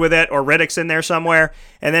 I'm good with it, or Riddick's in there somewhere.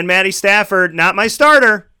 And then Matty Stafford, not my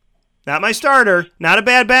starter, not a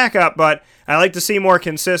bad backup, but I like to see more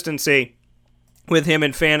consistency with him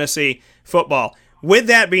in fantasy football. With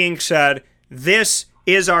that being said, this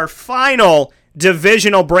is our final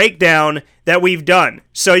divisional breakdown that we've done.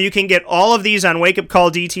 So you can get all of these on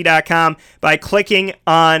wakeupcalldt.com by clicking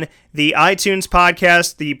on the iTunes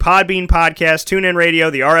podcast, the Podbean podcast, TuneIn Radio,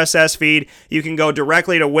 the RSS feed. You can go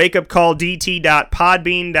directly to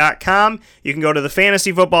wakeupcalldt.podbean.com. You can go to the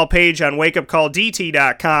fantasy football page on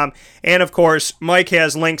wakeupcalldt.com. And, of course, Mike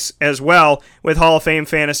has links as well with Hall of Fame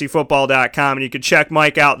fantasyfootball.com. And you can check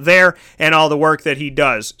Mike out there and all the work that he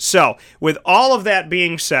does. So, with all of that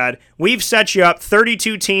being said, we've set you up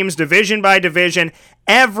 32 teams, division by division.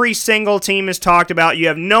 Every single team is talked about. You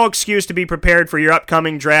have no excuse to be prepared for your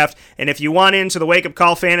upcoming draft. And if you want into the Wake Up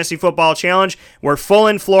Call Fantasy Football Challenge, we're full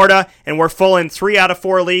in Florida, and we're full in 3 out of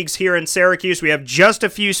 4 leagues here in Syracuse. We have just a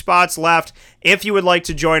few spots left. If you would like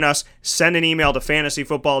to join us, send an email to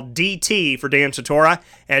fantasyfootballdt for Dan Tortora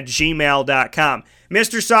at gmail.com.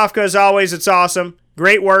 Mr. Sofka, as always, it's awesome.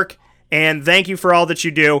 Great work. And thank you for all that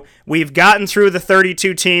you do. We've gotten through the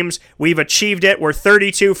 32 teams. We've achieved it. We're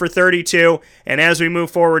 32 for 32. And as we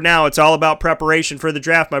move forward now, it's all about preparation for the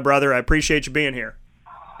draft, my brother. I appreciate you being here.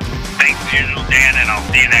 Thanks, usual, Dan, and I'll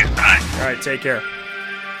see you next time. All right, take care.